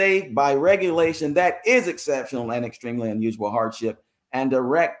going to say by regulation that is exceptional and extremely unusual hardship and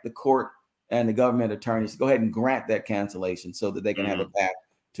direct the court and the government attorneys to go ahead and grant that cancellation so that they can have a path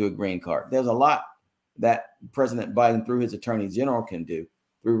to a green card. There's a lot that President Biden, through his Attorney General, can do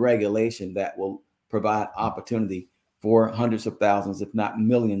through regulation that will provide opportunity for hundreds of thousands, if not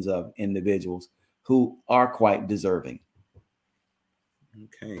millions of individuals who are quite deserving.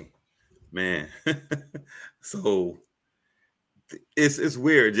 Okay, man. So it's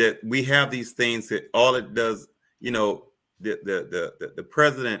weird that we have these things that all it does, the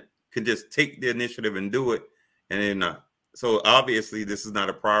president can just take the initiative and do it, and they're not. So obviously, this is not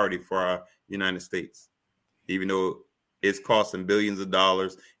a priority for our United States, even though it's costing billions of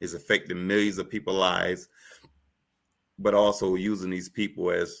dollars, it's affecting millions of people's lives, but also using these people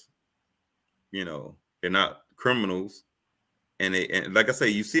as, you know, they're not criminals. And like I say,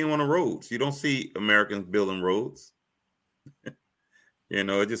 you see them on the roads. You don't see Americans building roads. You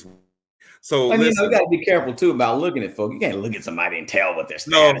know, it just so. And you got to be careful too about looking at folks. You can't look at somebody and tell what they're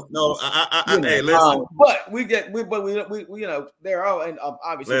status. No. Hey, listen. But we you know, there are, and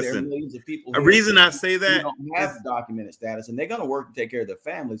obviously there are millions of people. A reason I say that don't have documented status, and they're going to work to take care of their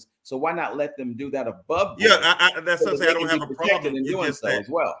families. So why not let them do that above? Yeah, that's what I'm saying. I don't have a problem in doing so as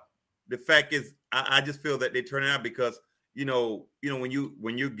well. The fact is, I just feel that they turn out because you know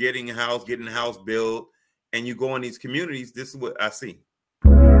when you're getting a house built, and you go in these communities, this is what I see.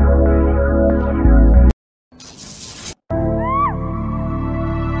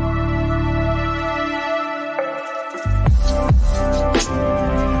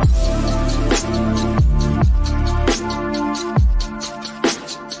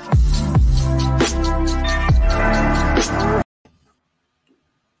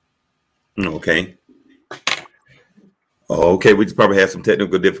 Okay, we just probably had some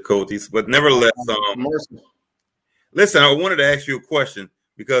technical difficulties, but nevertheless, listen, I wanted to ask you a question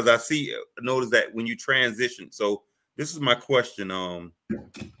because I notice that when you transition. So this is my question.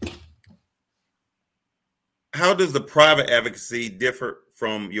 How does the private advocacy differ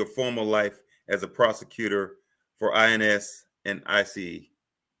from your former life as a prosecutor for INS and ICE?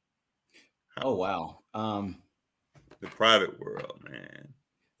 Oh, wow. The private world, man.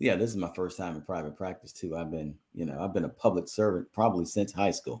 Yeah, this is my first time in private practice too. I've been a public servant probably since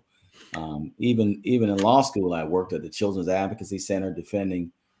high school. Even in law school, I worked at the Children's Advocacy Center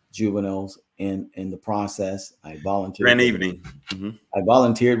defending juveniles in the process. I volunteered. I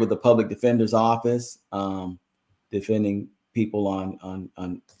volunteered with the Public Defender's Office, defending people on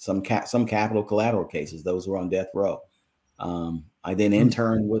some capital collateral cases, those who are on death row. I then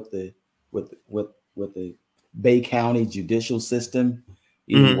interned with the Bay County judicial system.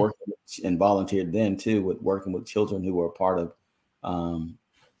 Even working and volunteered then too with working with children who were part of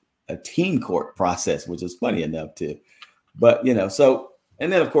a teen court process, which is funny enough too. But so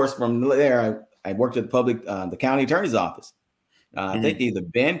and then of course from there I worked at the county attorney's office. I think either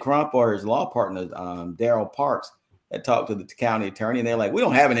Ben Crump or his law partner Daryl Parks had talked to the county attorney, and they're like, "We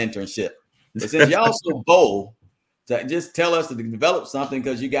don't have an internship. They said y'all so bold to just tell us to develop something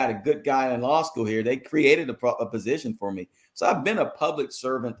because you got a good guy in law school here." They created a position for me. So I've been a public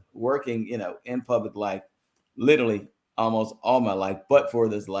servant working, in public life, literally almost all my life, but for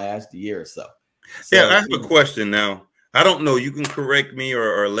this last year or so. Yeah, I have a question now. I don't know. You can correct me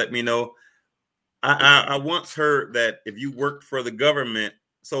or let me know. I once heard that if you worked for the government,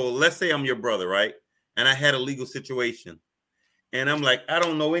 so let's say I'm your brother, right? And I had a legal situation, and I'm like, I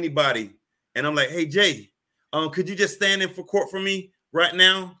don't know anybody, and I'm like, hey Jay, could you just stand in for court for me right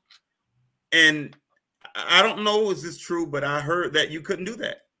now? And I don't know, is this true, but I heard that you couldn't do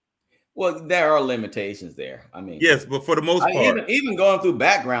that. Well, there are limitations there. I mean, yes, but for the most part, even going through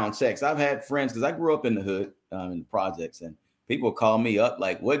background checks, I've had friends because I grew up in the hood, in the projects, and people call me up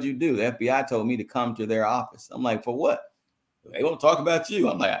like, "What'd you do?" The FBI told me to come to their office. I'm like, "For what?" They want to talk about you.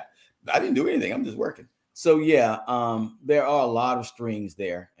 I'm like, I didn't do anything. I'm just working. So yeah, there are a lot of strings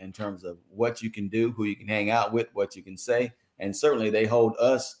there in terms of what you can do, who you can hang out with, what you can say, and certainly they hold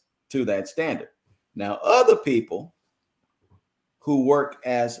us to that standard. Now, other people who work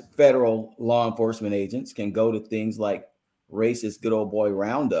as federal law enforcement agents can go to things like racist good old boy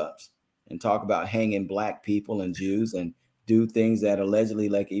roundups and talk about hanging black people and Jews and do things that allegedly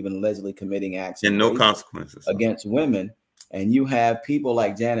committing acts and no consequences against women. And you have people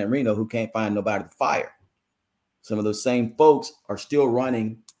like Janet Reno who can't find nobody to fire. Some of those same folks are still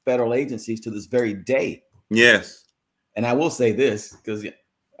running federal agencies to this very day. Yes. And I will say this because,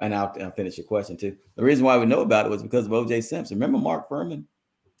 and I'll finish your question too. The reason why we know about it was because of O.J. Simpson. Remember Mark Furman?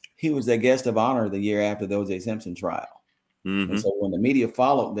 He was a guest of honor the year after the O.J. Simpson trial. And so when the media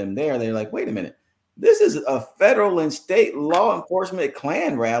followed them there, they're like, wait a minute. This is a federal and state law enforcement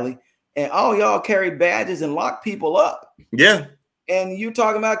Klan rally, and all y'all carry badges and lock people up. Yeah. And you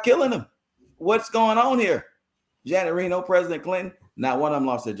talking about killing them. What's going on here? Janet Reno, President Clinton, not one of them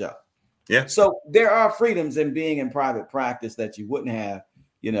lost their job. Yeah. So there are freedoms in being in private practice that you wouldn't have,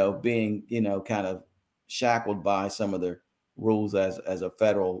 being, kind of shackled by some of the rules as a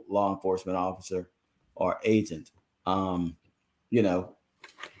federal law enforcement officer or agent. You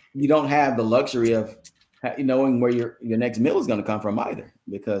don't have the luxury of knowing where your next meal is going to come from either,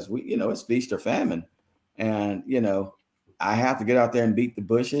 because it's feast or famine. And, I have to get out there and beat the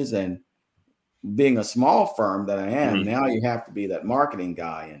bushes. And being a small firm that I am, now you have to be that marketing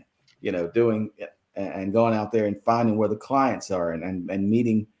guy and, you know, doing and going out there and finding where the clients are and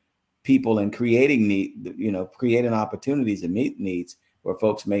meeting people and creating opportunities and meet needs where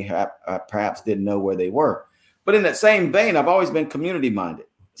folks may have perhaps didn't know where they were. But in that same vein, I've always been community minded.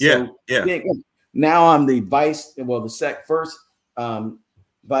 So now I'm the first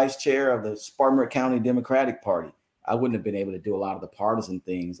vice chair of the Spartanburg County Democratic Party. I wouldn't have been able to do a lot of the partisan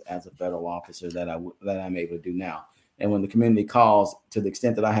things as a federal officer that I'm able to do now. And when the community calls, to the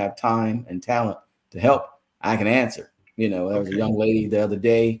extent that I have time and talent to help, I can answer. You know, there was a young lady the other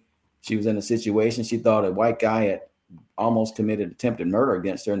day. She was in a situation. She thought a white guy had almost committed attempted murder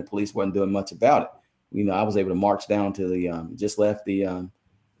against her, and the police wasn't doing much about it. You know, I was able to march down to just left the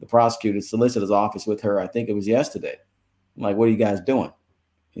prosecutor's solicitor's office with her. I think it was yesterday. I'm like, what are you guys doing?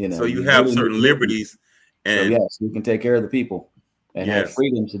 You know, so you have really certain liberties, and so yes, we can take care of the people and have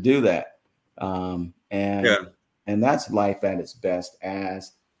freedom to do that. And that's life at its best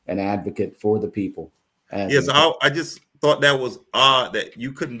as an advocate for the people. I just thought that was odd that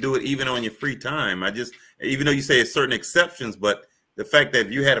you couldn't do it even on your free time. Even though you say it's certain exceptions, but the fact that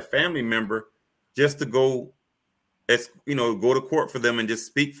if you had a family member, just to go, go to court for them and just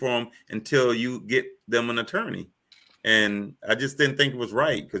speak for them until you get them an attorney. And I just didn't think it was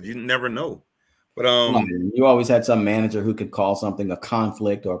right because you never know. But you always had some manager who could call something a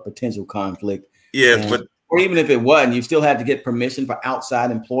conflict or a potential conflict. Yes, or even if it wasn't, you still had to get permission for outside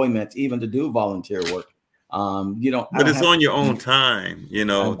employment, even to do volunteer work. But it's on your own time,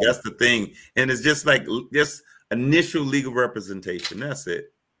 that's the thing. And it's just like initial legal representation. That's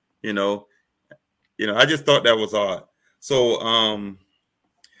it. I just thought that was odd. So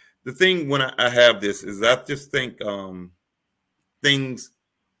the thing when I have this is I just think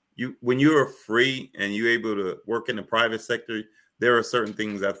when you're free and you're able to work in the private sector, there are certain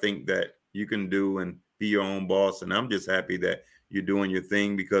things I think that you can do and be your own boss. And I'm just happy that you're doing your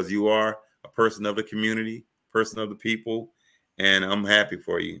thing because you are a person of the community, person of the people, and I'm happy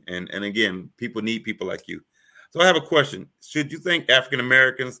for you. And again, people need people like you. So I have a question. Should you think African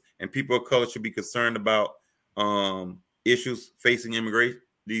Americans and people of color should be concerned about issues facing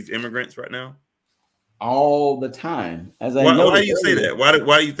these immigrants right now? All the time. Why do you say that? Why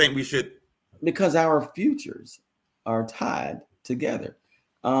do you think we should? Because our futures are tied together.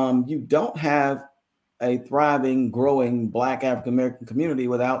 You don't have a thriving, growing Black African American community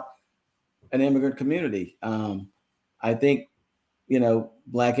without an immigrant community. I think,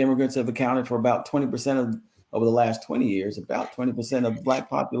 Black immigrants have accounted for about 20% over the last 20 years, about 20% of Black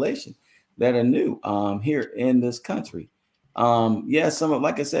population that are new here in this country.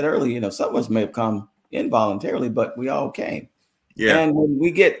 Like I said earlier, some of us may have come involuntarily, but we all came. Yeah. And when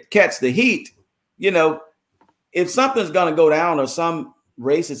we catch the heat, if something's going to go down or some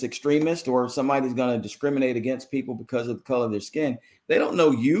racist extremist or somebody's going to discriminate against people because of the color of their skin, they don't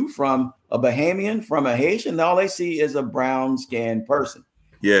know you from a Bahamian, from a Haitian. All they see is a brown skinned person.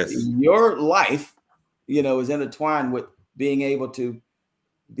 Yes. Your life, is intertwined with being able to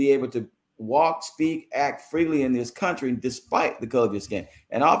walk, speak, act freely in this country despite the color of your skin.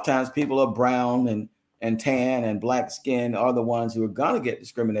 And oftentimes people are brown and tan and black skin are the ones who are going to get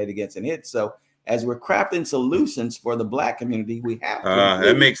discriminated against and hit. So as we're crafting solutions for the Black community, we have to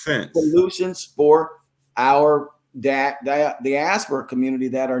that makes sense. Solutions for our diaspora community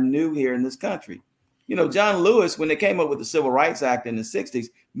that are new here in this country. John Lewis, when they came up with the Civil Rights Act in the 60s,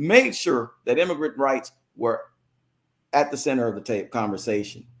 made sure that immigrant rights were at the center of the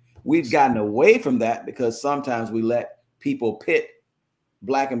conversation. We've gotten away from that because sometimes we let people pit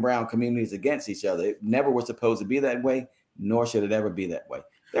Black and brown communities against each other. It never was supposed to be that way, nor should it ever be that way.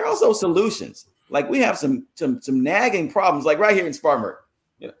 There are also solutions. Like we have some nagging problems, like right here in Spartanburg.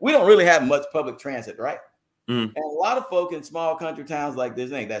 We don't really have much public transit, right? And a lot of folk in small country towns like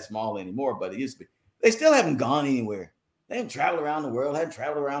this, ain't that small anymore, but it used to be. They still haven't gone anywhere. They haven't traveled around the world, haven't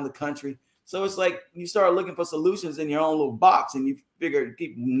traveled around the country. So it's like you start looking for solutions in your own little box and you figure,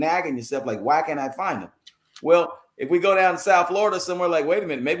 keep nagging yourself like, why can't I find them? Well, if we go down to South Florida somewhere, like, wait a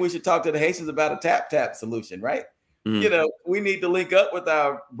minute, maybe we should talk to the Haitians about a tap solution, right? We need to link up with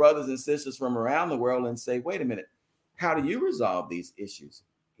our brothers and sisters from around the world and say, wait a minute, how do you resolve these issues,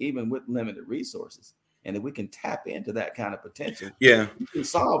 even with limited resources? And if we can tap into that kind of potential, we can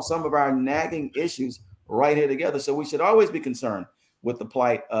solve some of our nagging issues right here together. So we should always be concerned with the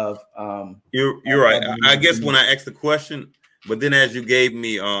plight of. You're right. I guess when I asked the question, but then as you gave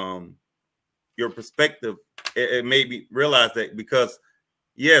me your perspective, it made me realize that because,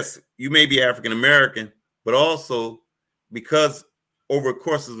 yes, you may be African American, but also because over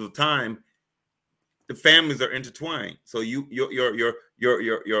courses of time, the families are intertwined. So your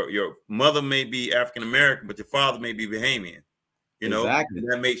mother may be African American, but your father may be Bahamian. You know, exactly.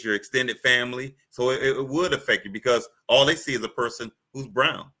 That makes your extended family. So it would affect you because all they see is a person who's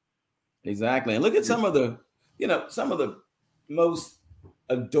brown. Exactly. And look at some of the most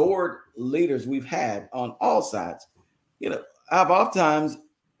adored leaders we've had on all sides. I've oftentimes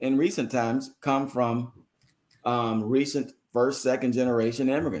in recent times come from recent first, second generation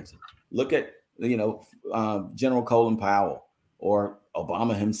immigrants. Look at, General Colin Powell or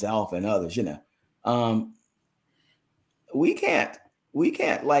Obama himself and others, we can't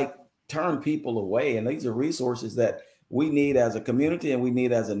like turn people away. And these are resources that we need as a community and we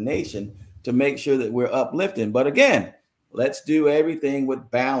need as a nation to make sure that we're uplifting. But again, let's do everything with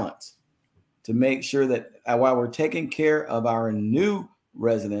balance to make sure that while we're taking care of our new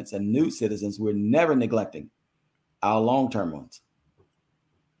residents and new citizens, we're never neglecting our long-term ones.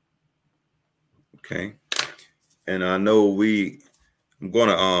 Okay. And I know I'm going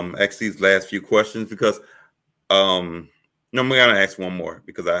to ask these last few questions because I'm going to ask one more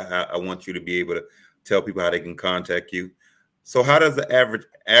because I want you to be able to tell people how they can contact you. So how does the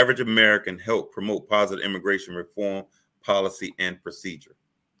average American help promote positive immigration reform, policy, and procedure?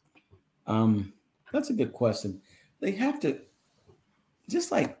 That's a good question. They have to,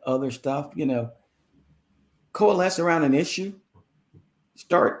 just like other stuff, coalesce around an issue,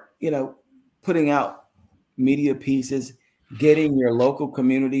 start, putting out media pieces, getting your local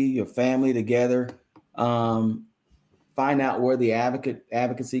community, your family together, find out where the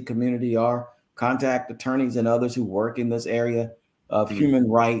advocacy community are, contact attorneys and others who work in this area of human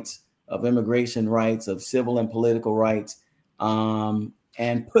rights, of immigration rights, of civil and political rights, and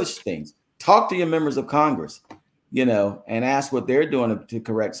push things. Talk to your members of Congress, and ask what they're doing to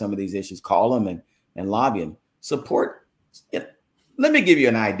correct some of these issues. Call them and lobby them. Support. Let me give you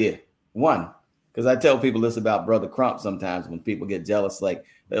an idea. One, because I tell people this about Brother Crump sometimes when people get jealous, they're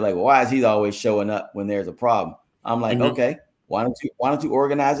like, well, why is he always showing up when there's a problem? I'm like, okay, why don't you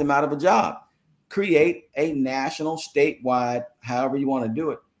organize him out of a job? Create a national, statewide, however you want to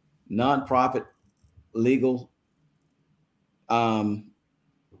do it, nonprofit, legal forum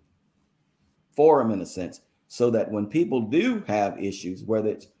in a sense, so that when people do have issues, whether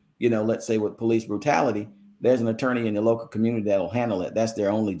it's, let's say with police brutality, there's an attorney in your local community that'll handle it. That's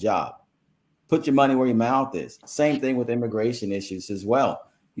their only job. Put your money where your mouth is. Same thing with immigration issues as well.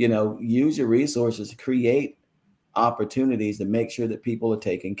 Use your resources to create opportunities to make sure that people are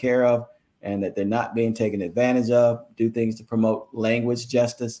taken care of and that they're not being taken advantage of. Do things to promote language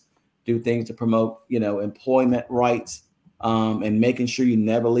justice. Do things to promote, employment rights, and making sure you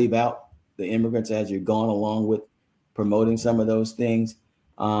never leave out the immigrants as you're going along with promoting some of those things.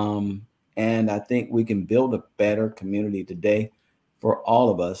 And I think we can build a better community today for all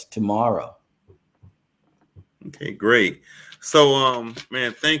of us tomorrow. Okay, great. So,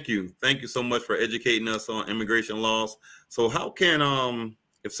 man, thank you. Thank you so much for educating us on immigration laws. So how can,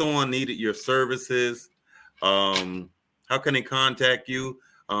 if someone needed your services, how can they contact you?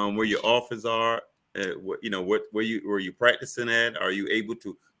 Where your office are? Where you practicing at? Are you able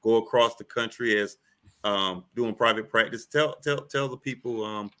to go across the country as doing private practice? Tell the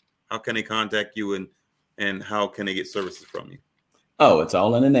people how can they contact you and how can they get services from you? Oh, it's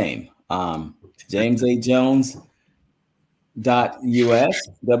all in the name. JamesAJones.us,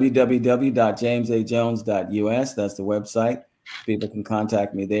 www.jamesajones.us. That's the website. People can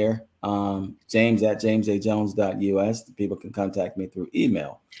contact me there. James@jamesajones.us. People can contact me through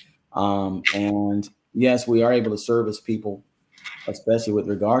email. And yes, we are able to service people, especially with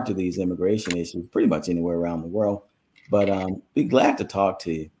regard to these immigration issues, pretty much anywhere around the world. But be glad to talk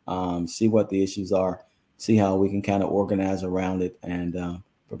to you, see what the issues are, see how we can kind of organize around it and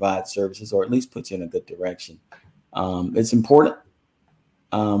provide services, or at least put you in a good direction. It's important.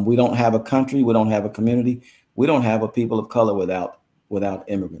 We don't have a country, we don't have a community, we don't have a people of color without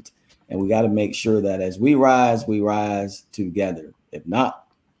immigrants. And we got to make sure that as we rise together. If not.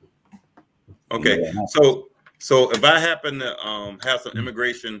 Okay. So if I happen to have some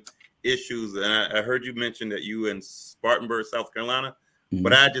immigration issues, and I heard you mention that you in Spartanburg, South Carolina,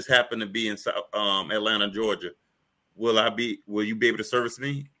 but I just happen to be in Atlanta, Georgia. Will you be able to service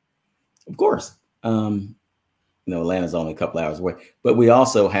me? Of course. Atlanta's only a couple hours away, but we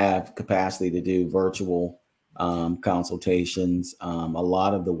also have capacity to do virtual consultations. A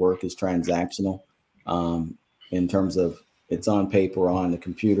lot of the work is transactional in terms of it's on paper or on the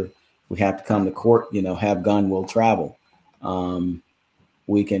computer. We have to come to court, have gun will travel.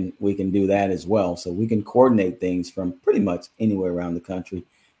 We can do that as well. So we can coordinate things from pretty much anywhere around the country,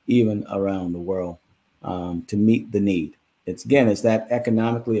 even around the world, to meet the need. It's that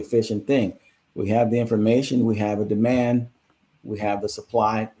economically efficient thing. We have the information, we have a demand, we have the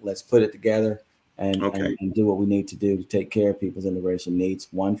supply. Let's put it together and do what we need to do to take care of people's immigration needs,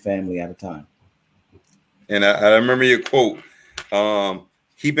 one family at a time. And I remember your quote,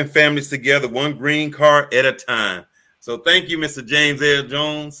 keeping families together, one green card at a time. So thank you, Mr. James L.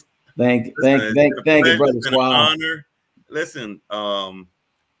 Jones. Thank you, Brother Suave. Honor. Listen,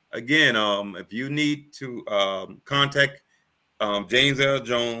 again, if you need to contact James L.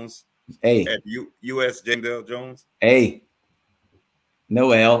 Jones at U.S. James L. Jones.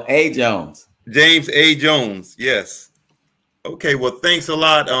 No L. A. Jones. James A. Jones. Yes. Okay. Well, thanks a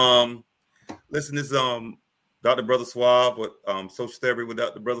lot. Listen, this Dr. Brother Suave with Social Therapy with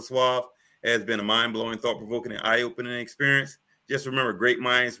Dr. Brother Suave has been a mind-blowing, thought-provoking, and eye-opening experience. Just remember, great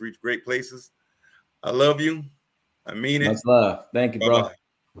minds reach great places. I love you. I mean it. Much love. Thank you, bro. Bye-bye.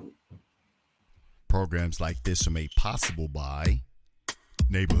 Programs like this are made possible by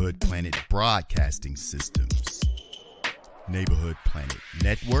Neighborhood Planet Broadcasting Systems, Neighborhood Planet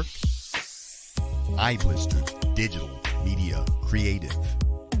Network, iBlister Digital Media Creative,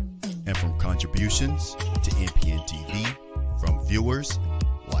 and from contributions to NPN TV from viewers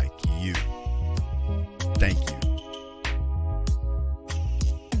like you. Thank you.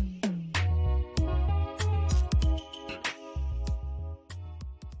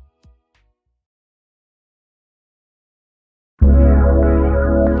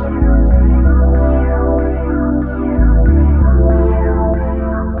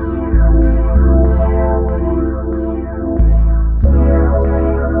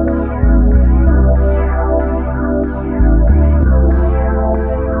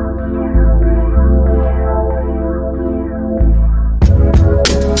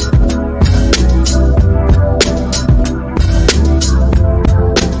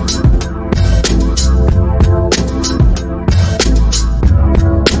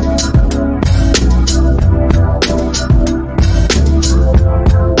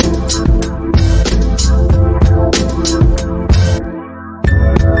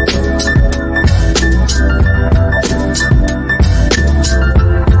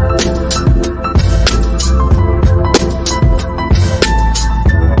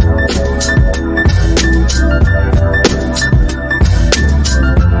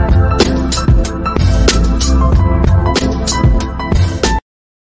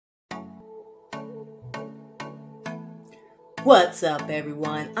 What's up,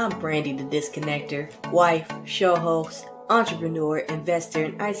 everyone? I'm Brandy the Disconnector, wife, show host, entrepreneur, investor,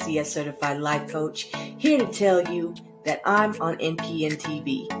 and ICS certified life coach, here to tell you that I'm on NPN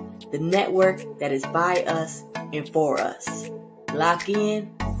TV, the network that is by us and for us. Lock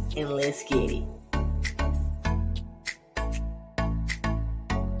in and let's get it.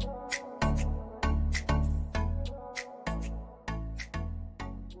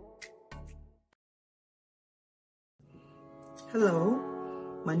 Hello,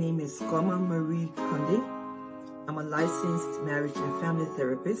 my name is Goma Marie Conde. I'm a licensed marriage and family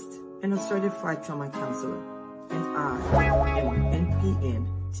therapist and a certified trauma counselor, and I am on NPN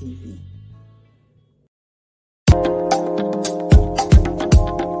TV.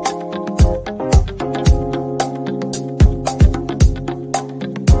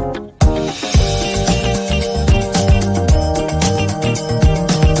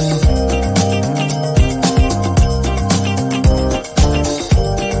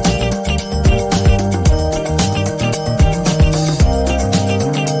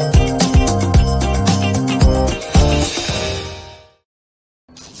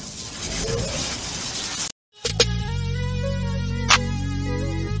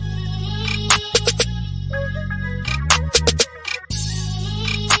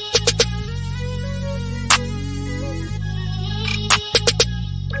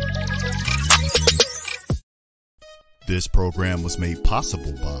 This program was made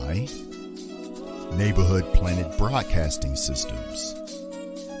possible by Neighborhood Planet Broadcasting Systems,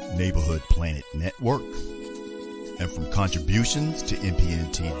 Neighborhood Planet Network, and from contributions to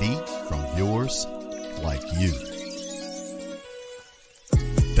NPN TV from viewers like you.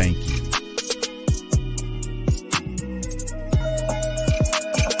 Thank you.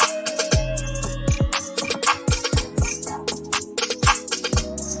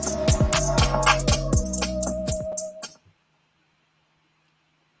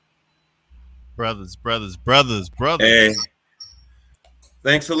 Brothers. Hey,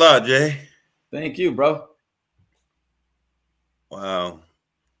 thanks a lot, Jay. Thank you, bro. Wow.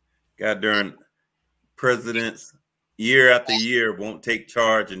 God darn, presidents year after year won't take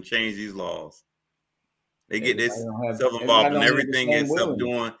charge and change these laws. They get this self-involved in everything except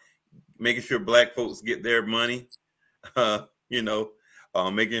doing, making sure black folks get their money.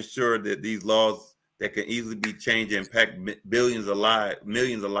 making sure that these laws that can easily be changed and impact millions of lives,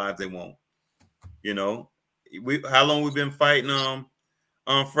 they won't. You know, how long we've been fighting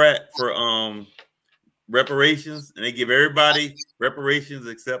frat for reparations, and they give everybody reparations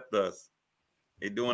except us. They're doing